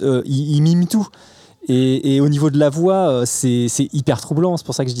fait, il mime tout. Et au niveau de la voix, c'est hyper troublant. C'est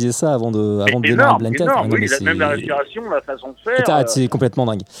pour ça que je disais ça avant de démarrer le blind test. Énorme, oui, même la respiration, la façon de faire. C'est complètement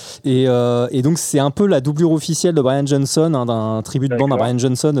dingue. Et donc, c'est un peu la doublure officielle de Brian Johnson, d'un tribut de bande à Brian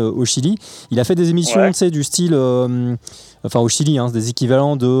Johnson au Chili. Il a fait des émissions, tu sais, du style... au Chili, des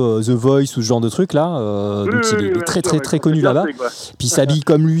équivalents de The Voice ou ce genre de trucs là. Donc il est très connu là-bas. Puis il s'habille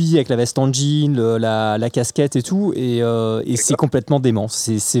comme lui avec la veste en jean, la casquette et tout. Et c'est complètement dément.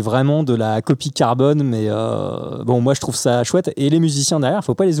 C'est vraiment de la copie carbone, mais bon, moi je trouve ça chouette. Et les musiciens derrière,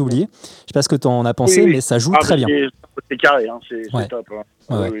 faut pas les oublier. Je sais pas ce que tu en as pensé, mais ça joue très bien. C'est carré, c'est top.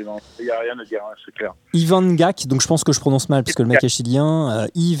 Oui, il n'y a rien à dire, c'est clair. Ivan Gak, donc je pense que je prononce mal parce que le mec est chilien.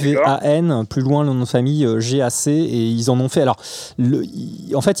 I-V-A-N, plus loin le nom de famille, G-A-C, et ils en ont fait. Alors,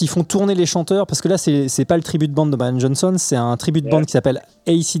 en fait, ils font tourner les chanteurs parce que là, c'est pas le tribut de bande de Brian Johnson, c'est un tribut de bande qui s'appelle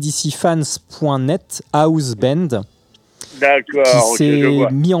acdcfans.net House Band. D'accord, qui s'est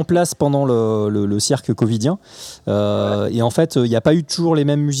mis en place pendant le cirque covidien. Et en fait, il n'y a pas eu toujours les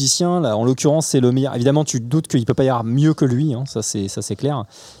mêmes musiciens. Là, en l'occurrence, c'est le meilleur. Évidemment, tu te doutes qu'il ne peut pas y avoir mieux que lui. Ça, c'est clair.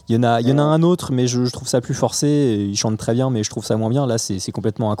 Il y en a un autre, mais je trouve ça plus forcé. Il chante très bien, mais je trouve ça moins bien. Là, c'est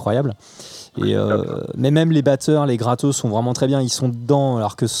complètement incroyable. Et mais même les batteurs, les gratteux sont vraiment très bien. Ils sont dedans,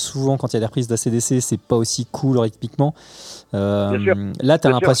 alors que souvent, quand il y a des reprises d'ACDC, c'est pas aussi cool rythmiquement. Là, t'as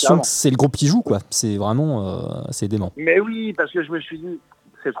l'impression que c'est le groupe qui joue, quoi. C'est vraiment, c'est dément. Mais oui, parce que je me suis dit,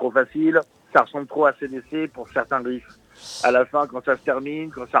 c'est trop facile, ça ressemble trop à CDC pour certains riffs. À la fin, quand ça se termine,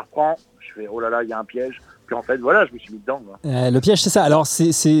 quand ça reprend, je fais, oh là là, il y a un piège. Puis en fait, voilà, je me suis mis dedans. Le piège, c'est ça. Alors,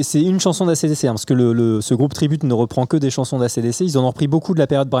 c'est une chanson d'ACDC, parce que ce groupe Tribute ne reprend que des chansons d'ACDC. Ils en ont repris beaucoup de la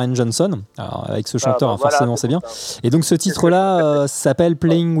période Brian Johnson. Alors, avec ce chanteur, forcément, c'est bien. Et donc, ce titre-là s'appelle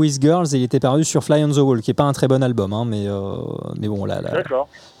Playing with Girls, et il était paru sur Fly on the Wall, qui n'est pas un très bon album, mais bon, là.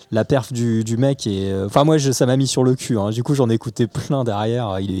 La perf du mec est... Enfin, moi, ça m'a mis sur le cul. Du coup, j'en ai écouté plein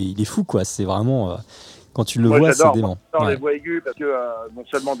derrière. Il est fou, quoi. C'est vraiment... Quand tu le vois, c'est dément. J'adore les voix aiguës parce que non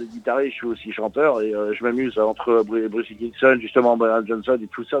seulement des guitaristes, je suis aussi chanteur et je m'amuse entre Bruce Dickinson, justement Brian Johnson et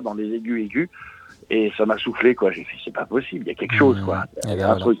tout ça dans les aigus. Et ça m'a soufflé, quoi. J'ai fait, c'est pas possible, il y a quelque chose, quoi. Il y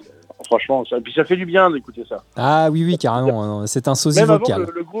a un truc. Franchement, puis ça fait du bien d'écouter ça. Ah oui, carrément. C'est un sosie vocal. Même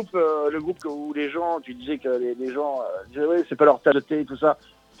avant le groupe où les gens, tu disais que les gens disaient, ouais, c'est pas leur talenté et tout ça.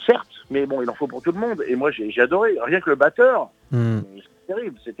 Certes, mais bon, il en faut pour tout le monde. Et moi, j'ai adoré. Rien que le batteur,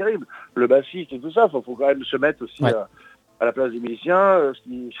 c'est terrible. Le bassiste et tout ça, faut quand même se mettre aussi à la place des musiciens,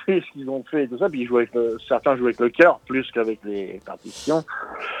 ce qu'ils ont fait et tout ça. Puis certains jouent avec le cœur plus qu'avec les partitions.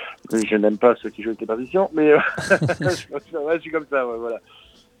 Je n'aime pas ceux qui jouent avec les partitions, mais je suis comme ça, voilà.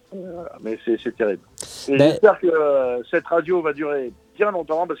 Mais c'est terrible. Et j'espère que cette radio va durer bien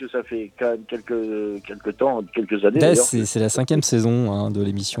longtemps parce que ça fait quand même quelques temps, quelques années. C'est la 5e saison de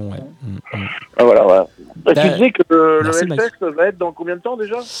l'émission. Ouais. Ah, voilà. Tu disais que le Hellfest va être dans combien de temps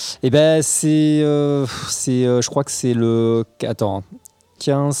déjà ? Eh ben je crois que c'est le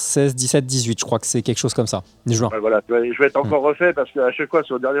 15, 16, 17, 18, je crois que c'est quelque chose comme ça, juin. Voilà, je vais être encore refait parce qu'à chaque fois,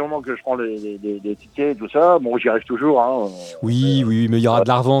 c'est au dernier moment que je prends les tickets et tout ça. Bon, j'y arrive toujours. Oui, mais il y aura de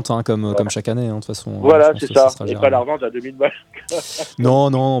la revente comme chaque année, de toute façon. Voilà, c'est ça. Et pas la revente à 2000 balles.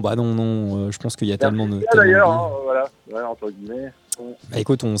 non, je pense qu'il y a tellement de... D'ailleurs, voilà, entre guillemets. Bah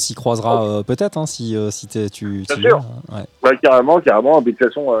écoute, on s'y croisera peut-être si tu bien sûr. Carrément. Et puis de toute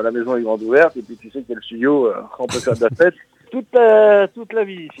façon, la maison est grande ouverte et puis tu sais qu'il y a le studio, on peut faire de la fête. Toute la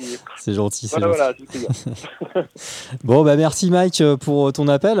vie ici. C'est gentil, Voilà, Bon, merci Mike pour ton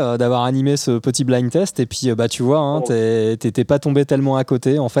appel, d'avoir animé ce petit blind test. Et puis, tu vois, t'étais pas tombé tellement à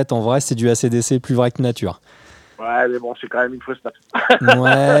côté. En fait, en vrai, c'est du ACDC plus vrai que nature. Ouais, mais bon, c'est quand même une fausse note.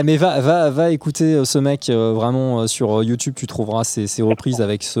 Ouais, mais va écouter ce mec vraiment sur YouTube, tu trouveras ses reprises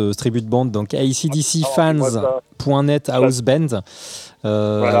avec ce tribute band, donc acdcfans.net House Band.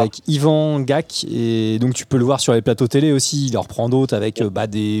 Avec Yvan Gac, et donc tu peux le voir sur les plateaux télé aussi. Il en reprend d'autres avec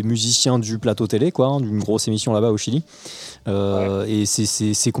des musiciens du plateau télé, quoi, d'une grosse émission là-bas au Chili. Et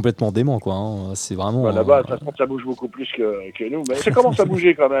c'est complètement dément, quoi. C'est vraiment. Là-bas, ça bouge beaucoup plus que nous, mais ça commence à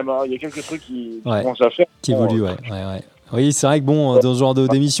bouger quand même. Il y a quelques trucs qui commencent à faire. Qui évoluent, ouais. Oui, c'est vrai que bon, dans ce genre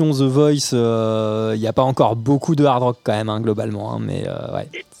d'émission, The Voice, il n'y a pas encore beaucoup de hard rock quand même, globalement. Mais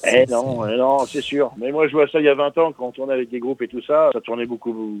non, c'est sûr. Mais moi, je vois ça il y a 20 ans, quand on tournait avec des groupes et tout ça, ça tournait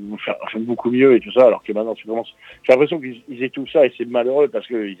beaucoup mieux et tout ça, alors que maintenant, j'ai l'impression qu'ils étouffent ça et c'est malheureux parce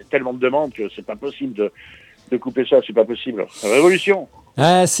qu'il y a tellement de demandes que c'est pas possible de couper ça, c'est pas possible. Révolution.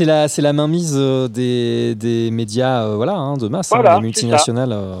 Ah, c'est la mainmise des médias de masse, des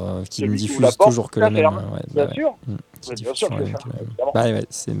multinationales qui ne diffusent toujours que les mêmes. Bien sûr.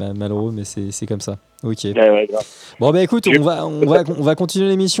 C'est malheureux, mais c'est comme ça. Ok. Grave. Bon, écoute, on va continuer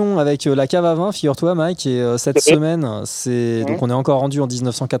l'émission avec la cave à vin, figure-toi, Mike. Et cette semaine, donc on est encore rendu en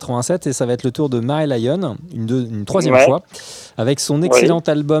 1987 et ça va être le tour de MARILLION, une troisième fois, avec son excellent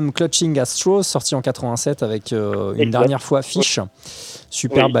album Clutching at Straws, sorti en 87 avec une dernière fois Fish.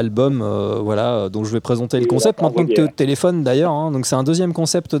 Superbe album, dont je vais présenter le concept maintenant que tu es au téléphone d'ailleurs. Donc c'est un deuxième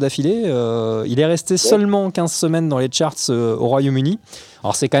concept d'affilée. Il est resté seulement 15 semaines dans les charts au Royaume-Uni.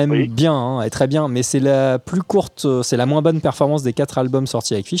 Alors c'est quand même bien, et très bien, mais c'est la plus courte, c'est la moins bonne performance des 4 albums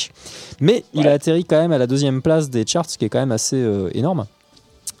sortis avec Fish. Mais il a atterri quand même à la 2e place des charts, ce qui est quand même assez énorme.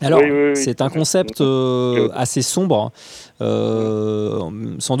 Alors, c'est un concept assez sombre,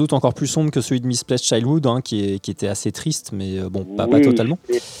 sans doute encore plus sombre que celui de Misplaced Childhood, qui était assez triste, mais pas totalement.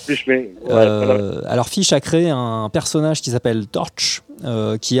 Alors, Fish a créé un personnage qui s'appelle Torch,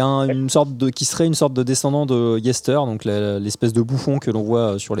 qui serait une sorte de descendant de Yester, donc l'espèce de bouffon que l'on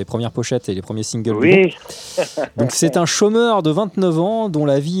voit sur les premières pochettes et les premiers singles du groupe. Donc c'est un chômeur de 29 ans dont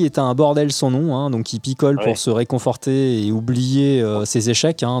la vie est un bordel sans nom, donc il picole pour se réconforter et oublier ses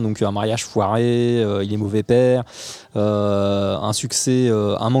échecs, donc un mariage foiré, il est mauvais père, un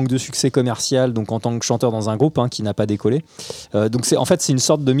manque de succès commercial, donc en tant que chanteur dans un groupe qui n'a pas décollé. Donc c'est une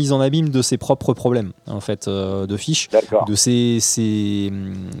sorte de mise en abîme de ses propres problèmes de Fish, de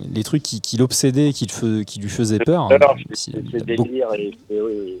les trucs qui l'obsédaient, qui lui faisaient peur.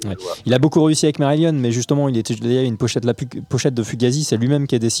 Il a beaucoup réussi avec MARILLION, mais justement il y a une pochette de Fugazi, c'est lui-même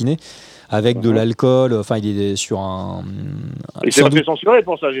qui est dessiné avec de l'alcool. Il est sur un. Il s'est fait censurer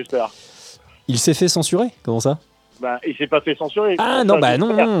pour ça, j'espère. Il s'est fait censurer ? Comment ça ? Il s'est pas fait censurer. Ah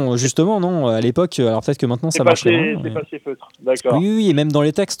non, justement non. À l'époque, alors peut-être que maintenant ça marche. C'est passé feutre, d'accord. Oui, et même dans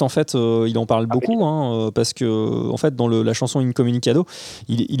les textes, il en parle beaucoup, parce que dans la chanson Incommunicado,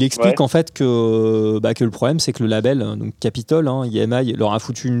 il explique que le problème c'est que le label, donc Capitol, EMI, leur a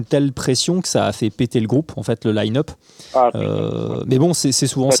foutu une telle pression que ça a fait péter le groupe, le line-up. Mais bon, c'est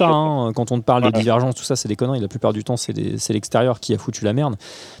souvent ça, quand on te parle de divergence, tout ça, c'est des conneries. La plupart du temps, c'est l'extérieur qui a foutu la merde,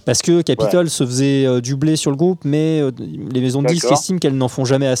 parce que Capitol se faisait du blé sur le groupe, mais les maisons de disques estiment qu'elles n'en font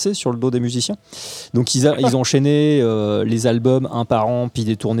jamais assez sur le dos des musiciens. Donc ils ont les albums un par an, puis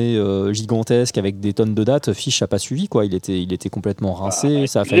des tournées gigantesques avec des tonnes de dates. Fish n'a pas suivi, quoi. Il était complètement rincé,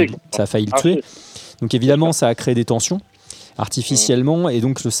 ça a failli le tuer. Donc évidemment, ça a créé des tensions artificiellement, et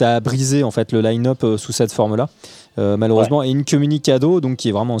donc ça a brisé le line-up sous cette forme-là. Malheureusement, et Incommunicado, donc qui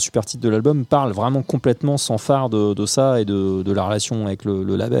est vraiment un super titre de l'album, parle vraiment complètement sans phare de ça et de la relation avec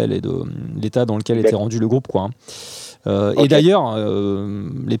le label et de l'état dans lequel était rendu le groupe, quoi. Et d'ailleurs,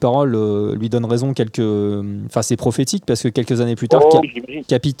 les paroles lui donnent raison c'est prophétique, parce que quelques années plus tard,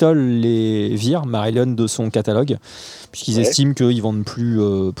 Capitol les vire, MARILLION, de son catalogue, puisqu'ils estiment qu'ils vendent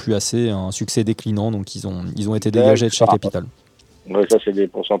plus assez, un succès déclinant, donc ils ont été dégagés de chez Capitol. Ouais, ça c'est des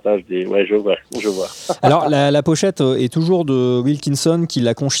pourcentages je vois. Alors la pochette est toujours de Wilkinson qui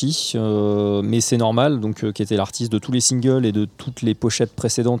l'a conchie, mais c'est normal, qui était l'artiste de tous les singles et de toutes les pochettes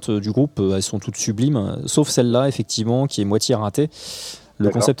précédentes du groupe. Elles sont toutes sublimes, sauf celle-là effectivement qui est moitié ratée. Le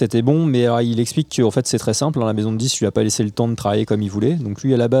concept était bon, mais alors, il explique que c'est très simple. La maison de disques lui a pas laissé le temps de travailler comme il voulait. Donc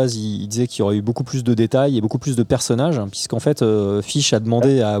lui, à la base, il disait qu'il y aurait eu beaucoup plus de détails et beaucoup plus de personnages, puisqu'en fait, Fish a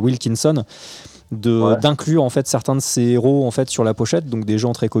demandé à Wilkinson d'inclure certains de ses héros sur la pochette, donc des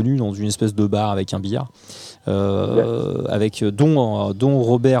gens très connus dans une espèce de bar avec un billard, avec dont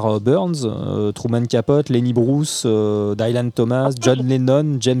Robert Burns, Truman Capote, Lenny Bruce, Dylan Thomas, John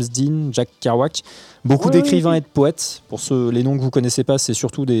Lennon, James Dean, Jack Kerouac. Beaucoup d'écrivains et de poètes. Pour les noms que vous connaissez pas, ce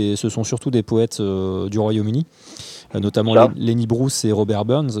sont surtout des poètes du Royaume-Uni, notamment Lenny Bruce et Robert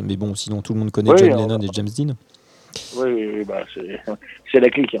Burns, mais bon, sinon tout le monde connaît John Lennon et James Dean. Oui, bah c'est la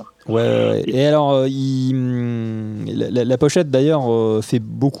clique. Hein. Ouais. Et alors, la pochette d'ailleurs fait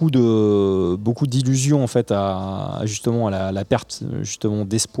beaucoup d'illusions en fait justement à la perte justement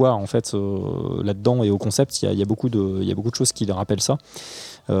d'espoir en fait là-dedans, et au concept. Il y a beaucoup de choses qui rappellent ça.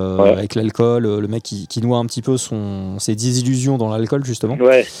 Avec l'alcool, le mec qui noie un petit peu ses désillusions dans l'alcool justement.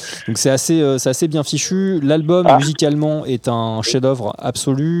 Ouais. Donc c'est assez bien fichu. L'album musicalement est un chef-d'œuvre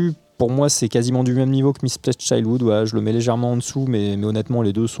absolu. Pour moi, c'est quasiment du même niveau que Misplaced Childhood. Ouais, je le mets légèrement en dessous, mais honnêtement,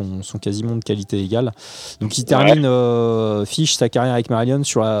 les deux sont quasiment de qualité égale. Donc, il termine Fish sa carrière avec Marillion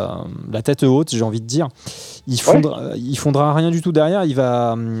sur la tête haute, j'ai envie de dire. Il fondra rien du tout derrière. Il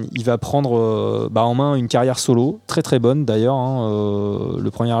va prendre en main une carrière solo, très très bonne d'ailleurs. Hein. Le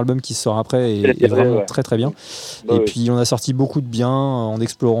premier album qui sort après est vraiment très très bien. Puis, on a sorti beaucoup de bien en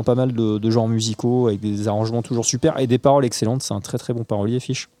explorant pas mal de genres musicaux avec des arrangements toujours super et des paroles excellentes. C'est un très très bon parolier,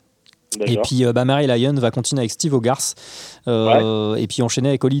 Fish. D'accord. Et puis MARILLION va continuer avec Steve Hogarth et puis enchaîner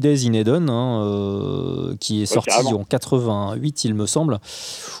avec Holidays in Eden qui est sorti en 88 il me semble,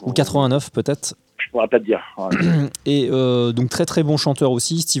 ou 89 peut-être. Je pourrais pas te dire. Ouais. Et donc très très bon chanteur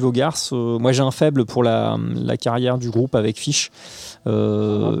aussi, Steve Hogarth. Moi j'ai un faible pour la carrière du groupe avec Fish.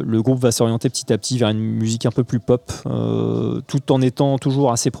 Le groupe va s'orienter petit à petit vers une musique un peu plus pop, tout en étant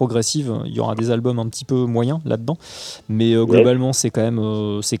toujours assez progressive. Il y aura des albums un petit peu moyens là-dedans, mais globalement c'est quand même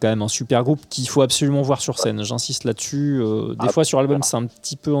un super groupe qu'il faut absolument voir sur scène. J'insiste là-dessus. Des fois sur l'album c'est un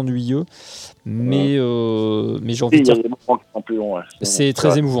petit peu ennuyeux, mais j'ai envie de dire c'est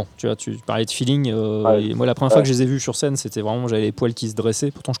très émouvant. Tu parlais de feeling. Et moi la première fois que je les ai vus sur scène, c'était vraiment, j'avais les poils qui se dressaient.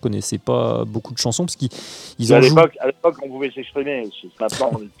 Pourtant je connaissais pas beaucoup de chansons parce qu'ils à l'époque on pouvait s'exprimer.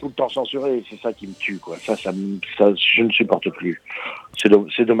 Maintenant on est tout le temps censuré et c'est ça qui me tue quoi. Ça je ne supporte plus.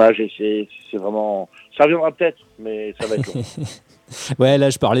 C'est dommage et c'est vraiment, ça reviendra peut-être, mais ça va être long. Ouais, là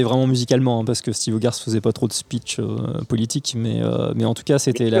je parlais vraiment musicalement hein, parce que Steve Hogarth faisait pas trop de speech politique, mais en tout cas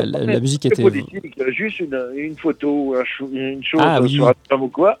c'était la musique était politique, juste une photo, une chose sur Instagram ou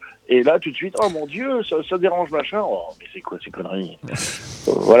quoi, et là tout de suite, oh mon Dieu, ça dérange machin, oh mais c'est quoi ces conneries.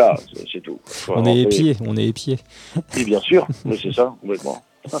 Voilà, c'est tout. On est épiés. Oui, bien sûr, mais c'est ça complètement.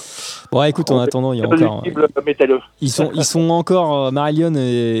 Bon, écoute, en attendant, il y a encore. Ils sont encore. Marillion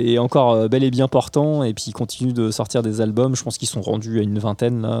est encore bel et bien portant, et puis ils continuent de sortir des albums. Je pense qu'ils sont rendus à une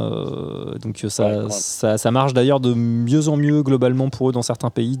vingtaine là. Donc ça marche d'ailleurs de mieux en mieux globalement pour eux dans certains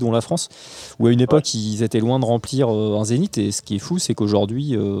pays, dont la France, où à une époque ils étaient loin de remplir un zénith. Et ce qui est fou, c'est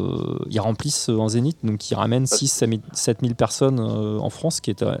qu'aujourd'hui ils remplissent un zénith, donc ils ramènent 6-7 000 personnes en France, qui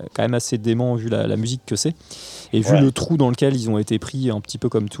est quand même assez dément vu la musique que c'est. Et vu le trou dans lequel ils ont été pris un petit peu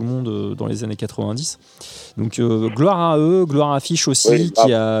comme tout le monde dans les années 90. Donc gloire à eux, gloire à Fish aussi,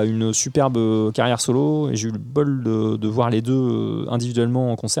 qui a une superbe carrière solo. Et j'ai eu le bol de voir les deux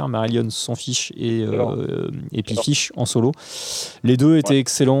individuellement en concert, Marillion sans Fish et puis Fish en solo. Les deux étaient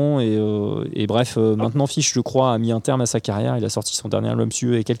excellents et bref, maintenant Fish, je crois, a mis un terme à sa carrière. Il a sorti son dernier album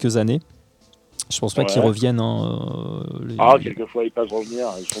il y a quelques années. Je pense pas qu'ils reviennent. Quelquefois ils peuvent revenir,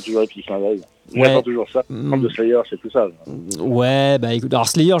 ils font toujours les petits clins d'œil. J'attends toujours ça. Comme de Slayer, c'est tout ça. Ouais, bah écoute, alors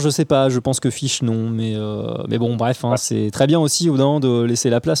Slayer, je sais pas, je pense que Fish, non, mais bon, bref, c'est très bien aussi au bout d'un moment de laisser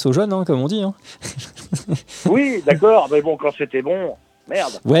la place aux jeunes, comme on dit. Hein. Oui, d'accord, mais bon, quand c'était bon.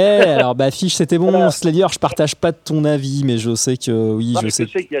 Merde. Ouais, alors Fish c'était bon, voilà. Slayer, je partage pas de ton avis, mais je sais que oui, je sais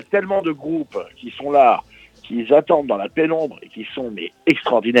qu'il y a tellement de groupes qui sont là, qui attendent dans la pénombre et qui sont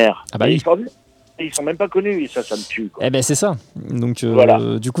extraordinaires. Ah bah oui. Extraordinaires. Ils sont même pas connus et ça me tue quoi. Eh ben c'est ça. Donc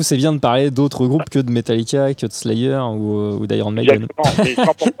du coup c'est bien de parler d'autres groupes que de Metallica, que de Slayer ou d'Iron Maiden.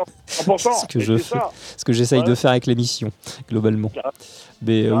 Exactement, 100%. Ce que j'essaye de faire avec l'émission globalement.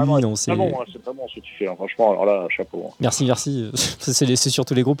 Mais c'est bon, c'est pas bon ce que tu fais. Hein. Franchement, alors là, chapeau. Hein. Merci. c'est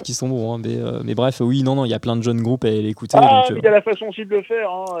surtout les groupes qui sont bons. Hein. Mais bref, oui, il y a plein de jeunes groupes à l'écouter. Il y a la façon aussi de le faire,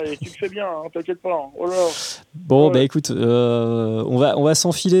 hein, et tu le fais bien, hein, t'inquiète pas. Hein. Oh là. Bon, écoute, on va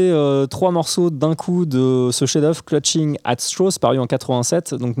s'enfiler 3 morceaux d'un coup de ce chef-d'œuvre, Clutching at Straws, paru en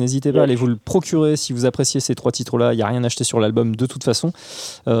 87. Donc n'hésitez pas à aller vous le procurer si vous appréciez ces 3 titres-là. Il n'y a rien acheté sur l'album de toute façon.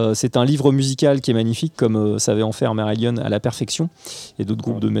 C'est un livre musical qui est magnifique, comme savait en faire Marillion à la perfection. Et d'autres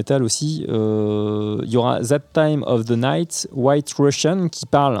groupes de métal aussi. Il y aura That Time of the Night, White Russian, qui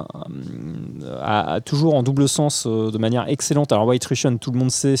parle toujours en double sens de manière excellente. Alors White Russian, tout le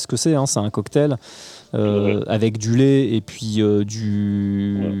monde sait ce que c'est, c'est un cocktail avec du lait et puis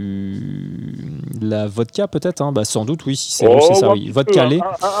la vodka peut-être, sans doute, oui, si c'est c'est ça, oui. Vodka, lait.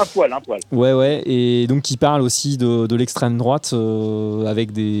 Un poil. Ouais, et donc qui parle aussi de l'extrême droite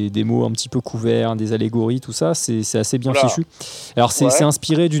avec des mots un petit peu couverts, des allégories, tout ça, c'est assez bien fichu. Alors c'est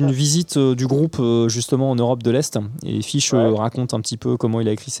inspiré d'une visite du groupe justement en Europe de l'Est, et Fish raconte un petit peu comment il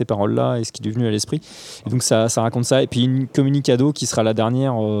a écrit ces paroles-là et ce qui est venu à l'esprit. Et donc ça raconte ça. Et puis une communicado qui sera la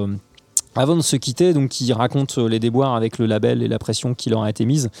dernière avant de se quitter, donc qui raconte les déboires avec le label et la pression qui leur a été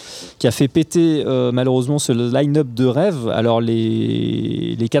mise, qui a fait péter malheureusement ce line-up de rêve. Alors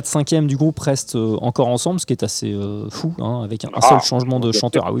les 4/5e du groupe restent encore ensemble, ce qui est assez fou, hein, avec un seul changement de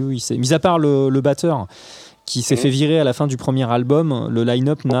chanteur. Ah oui, c'est mis à part le batteur qui s'est fait virer à la fin du premier album, le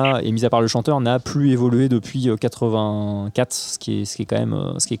line-up et mis à part le chanteur, n'a plus évolué depuis 84, ce qui est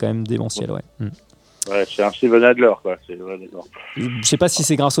quand même démentiel, ouais. Ouais, c'est un Steven Adler, quoi. Je sais pas si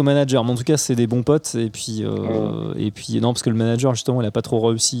c'est grâce au manager, mais en tout cas c'est des bons potes. Et puis non, parce que le manager justement, il a pas trop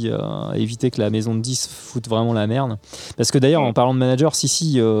réussi à éviter que la maison de 10 foute vraiment la merde. Parce que d'ailleurs, en parlant de manager,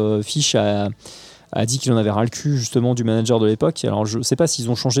 Fish a dit qu'il en avait ras le cul justement du manager de l'époque. Alors je sais pas s'ils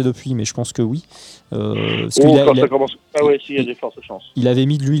ont changé depuis, mais je pense que oui. Parce il y a des fortes chances. Il avait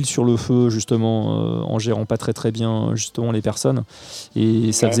mis de l'huile sur le feu justement en gérant pas très très bien justement les personnes,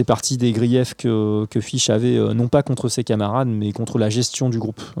 et ça faisait partie des griefs que Fish avait, non pas contre ses camarades mais contre la gestion du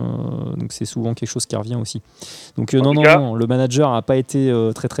groupe. Donc c'est souvent quelque chose qui revient aussi. Donc non, le manager a pas été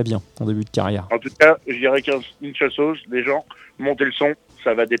très très bien en début de carrière. En tout cas, je dirais qu'une seule chose, les gens, montez le son,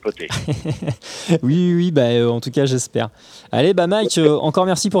 ça va dépoter. Oui, en tout cas, j'espère. Allez, Mike, encore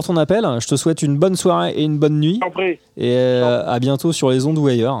merci pour ton appel. Je te souhaite une bonne soirée et une bonne nuit. Et à bientôt sur les ondes ou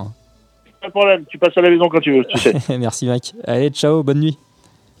ailleurs. Pas de problème, tu passes à la maison quand tu veux, tu sais. Merci, Mike. Allez, ciao, bonne nuit.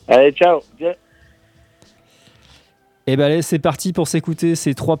 Allez, ciao. Bien. Et allez, c'est parti pour s'écouter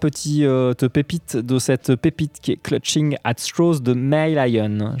ces 3 petites pépites de cette pépite qui est Clutching at Straws de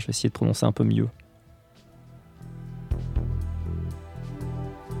MARILLION. Je vais essayer de prononcer un peu mieux.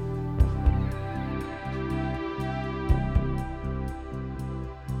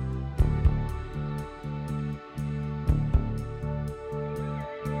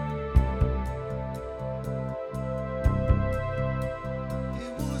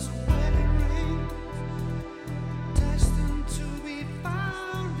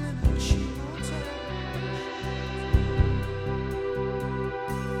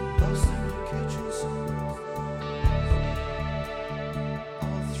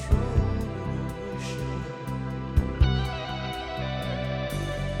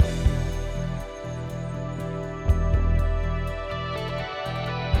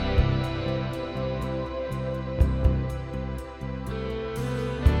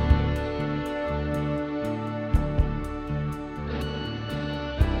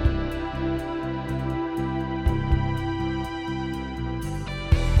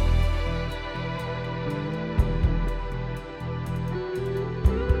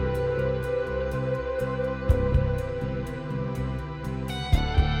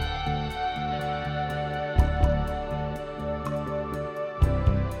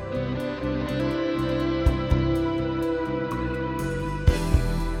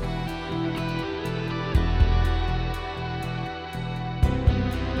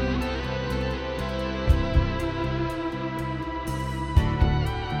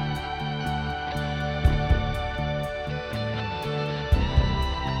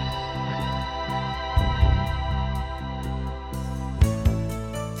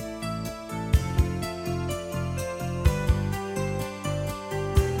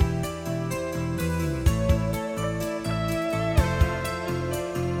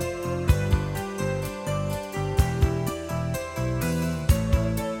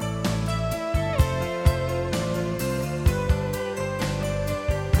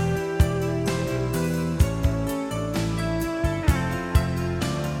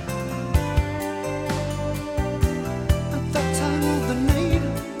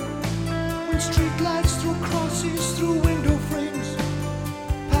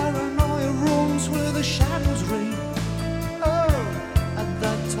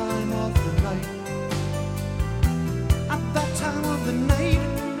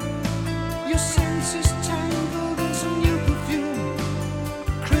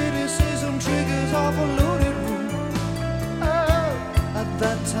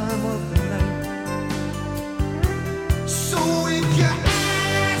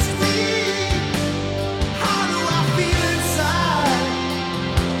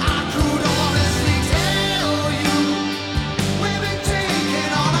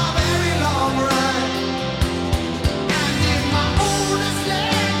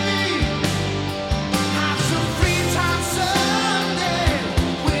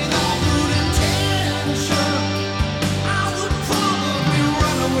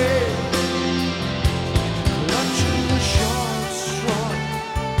 Away.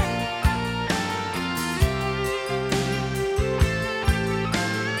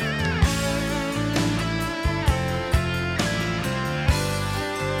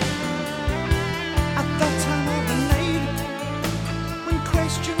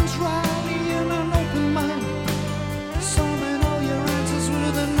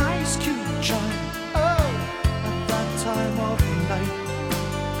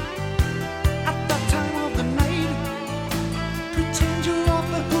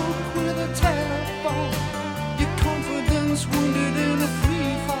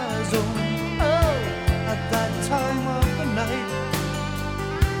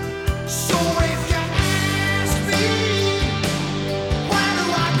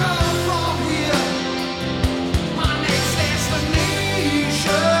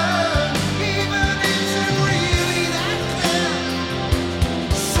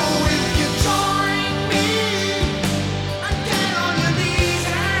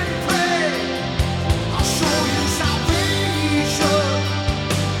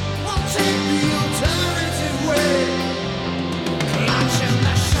 Clutching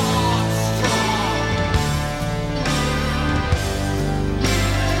the short straw.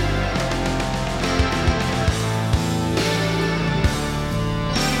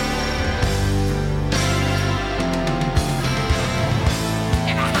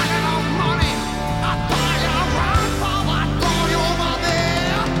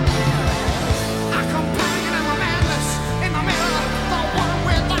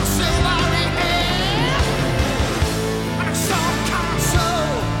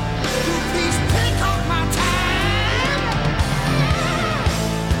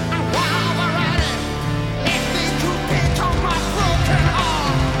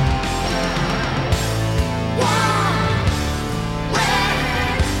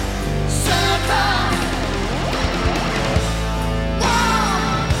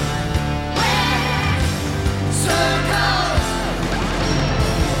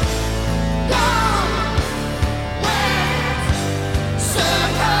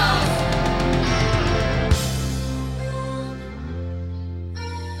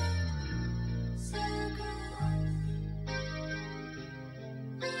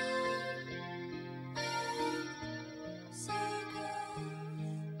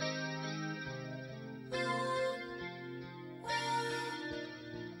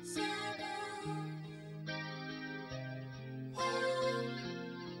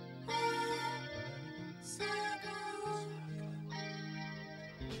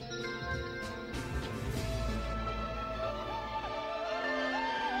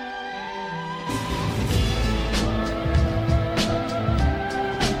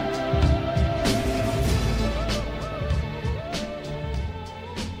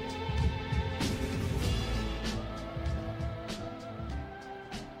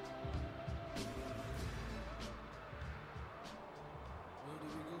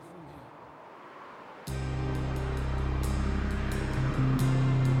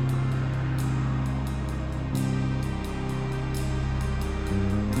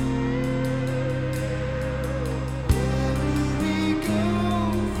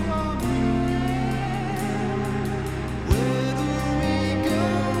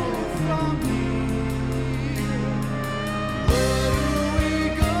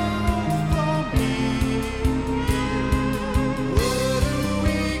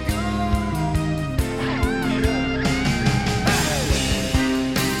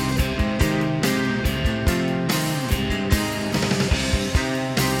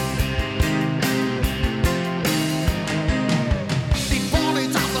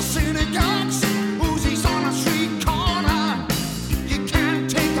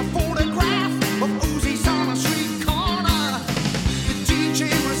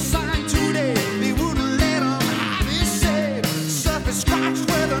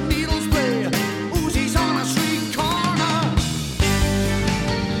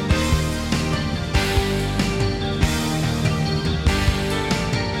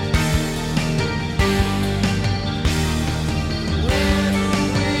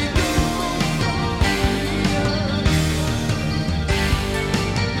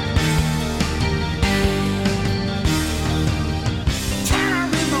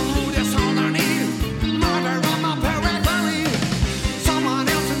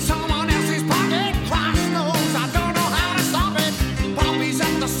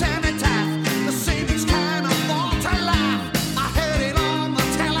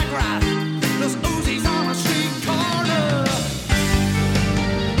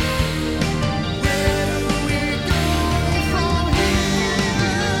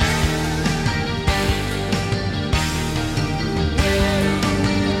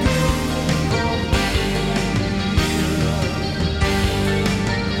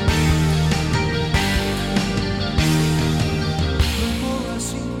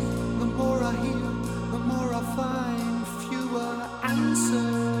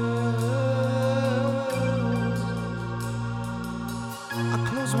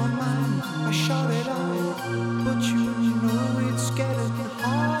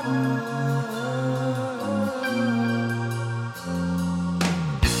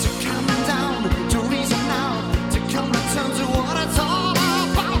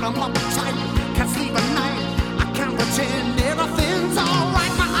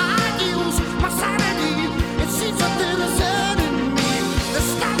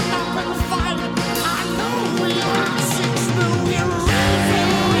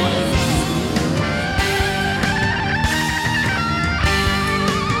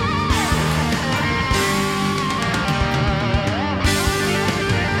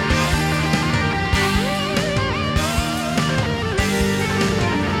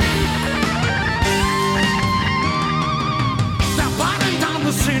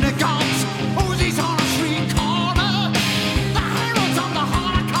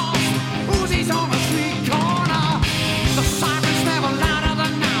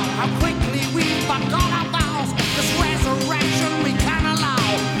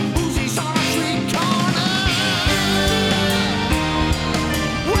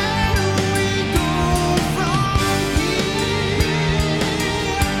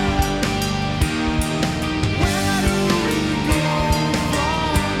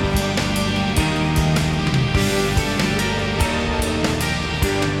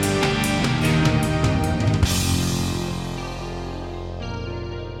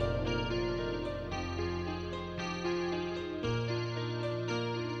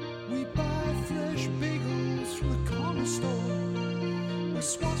 the store. We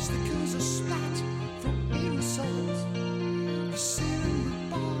swatch the creuser spat from aerosols. We sit in the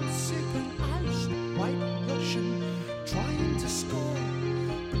bar sipping Irish, white Russian, trying to score,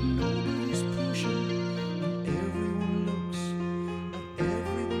 but nobody's pushing. And everyone looks at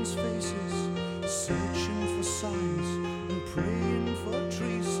everyone's faces, searching for signs and praying for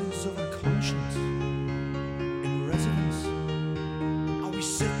traces of a conscience. In residence, are we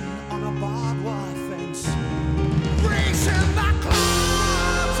sitting on a barbed wire fence, racing the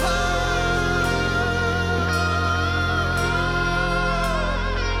clouds home,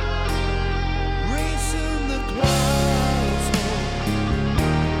 racing the clouds home.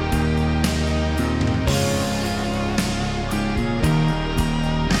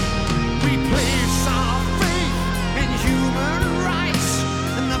 We place our faith in human rights,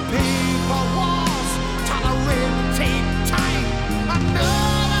 and the paper walls tie the red tape tight. I know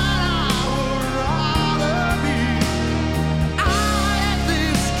that I would rather be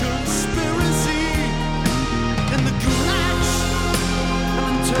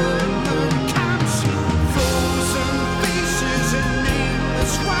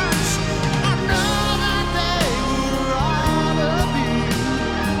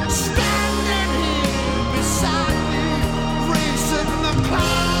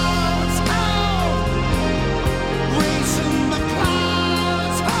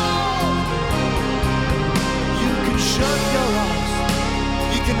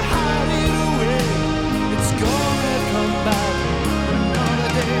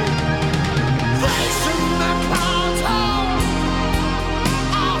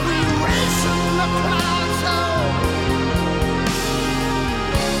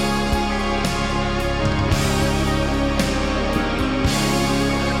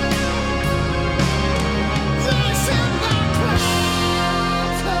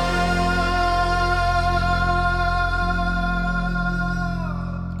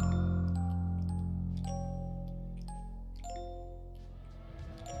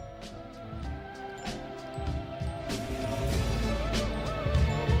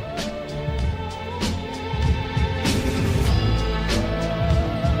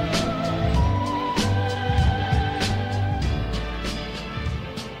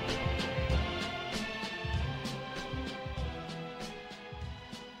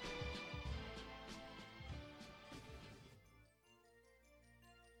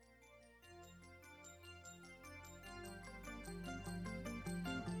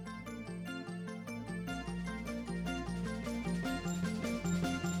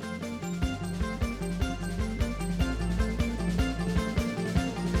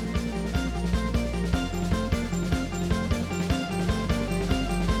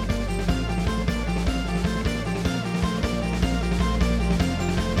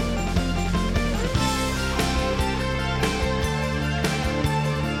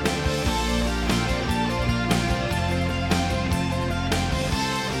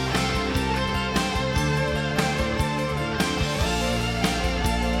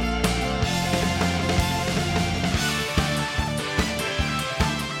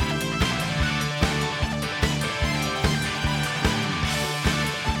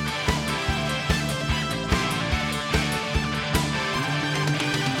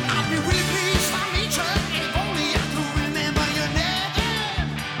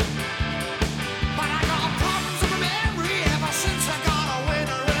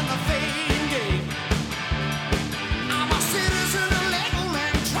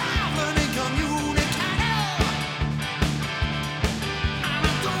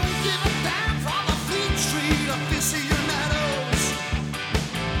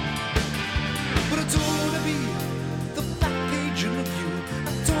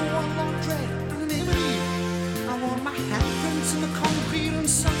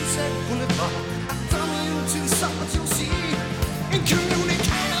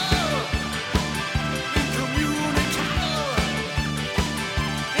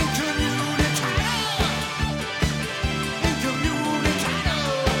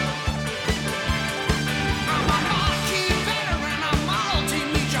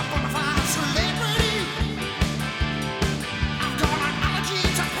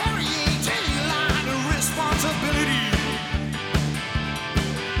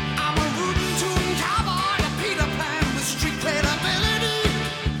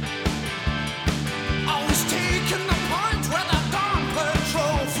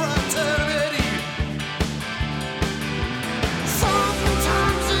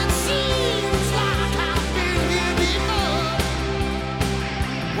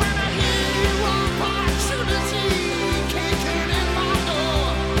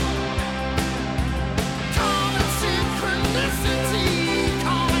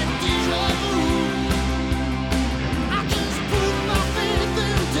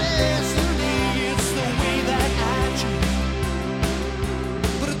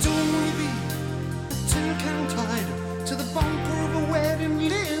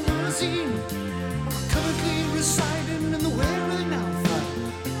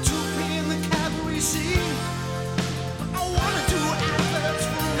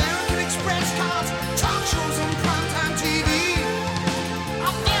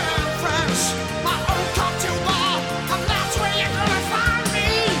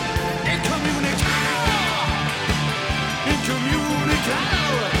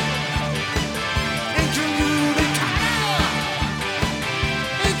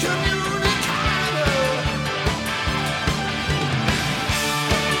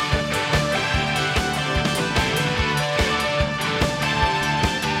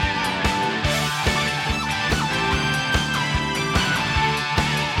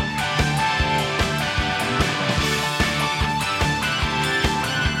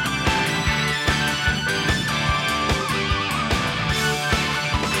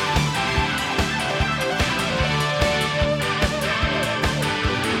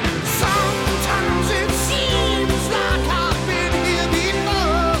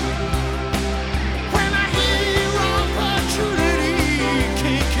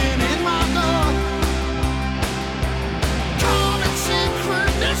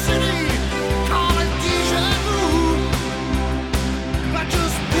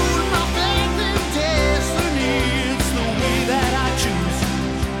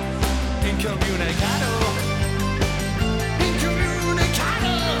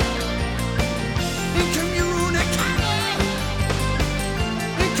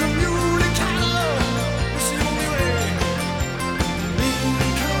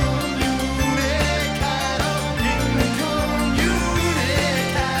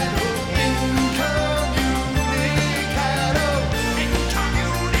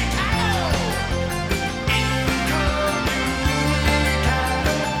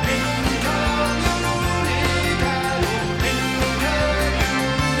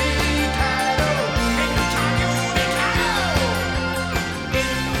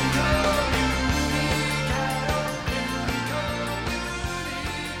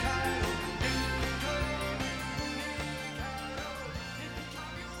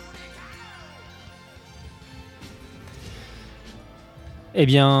Eh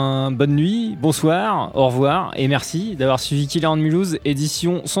bien, bonne nuit, bonsoir, au revoir et merci d'avoir suivi Killer on Mulhouse,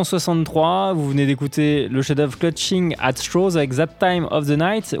 édition 163. Vous venez d'écouter le chef-d'œuvre Clutching at Straws avec That Time of the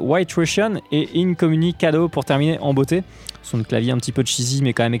Night, White Russian et Incommunicado pour terminer en beauté. Son de clavier un petit peu cheesy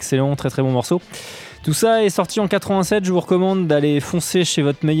mais quand même excellent, très très bon morceau. Tout ça est sorti en 87, je vous recommande d'aller foncer chez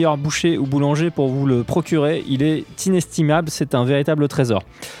votre meilleur boucher ou boulanger pour vous le procurer. Il est inestimable, c'est un véritable trésor,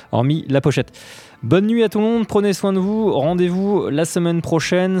 hormis la pochette. Bonne nuit à tout le monde, prenez soin de vous, rendez-vous la semaine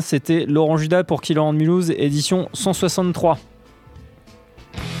prochaine. C'était Laurent Judas pour Killer on Mulhouse, édition 163.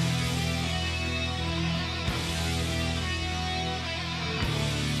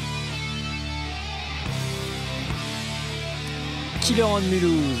 Killer on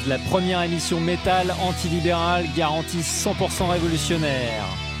Mulhouse, la première émission métal antilibérale garantie 100% révolutionnaire.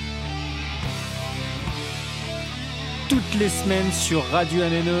 Toutes les semaines sur Radio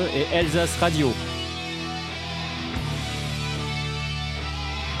MNE et Elsace Radio.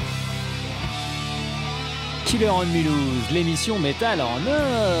 Killer on Mulhouse, l'émission métal en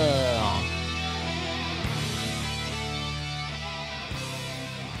or.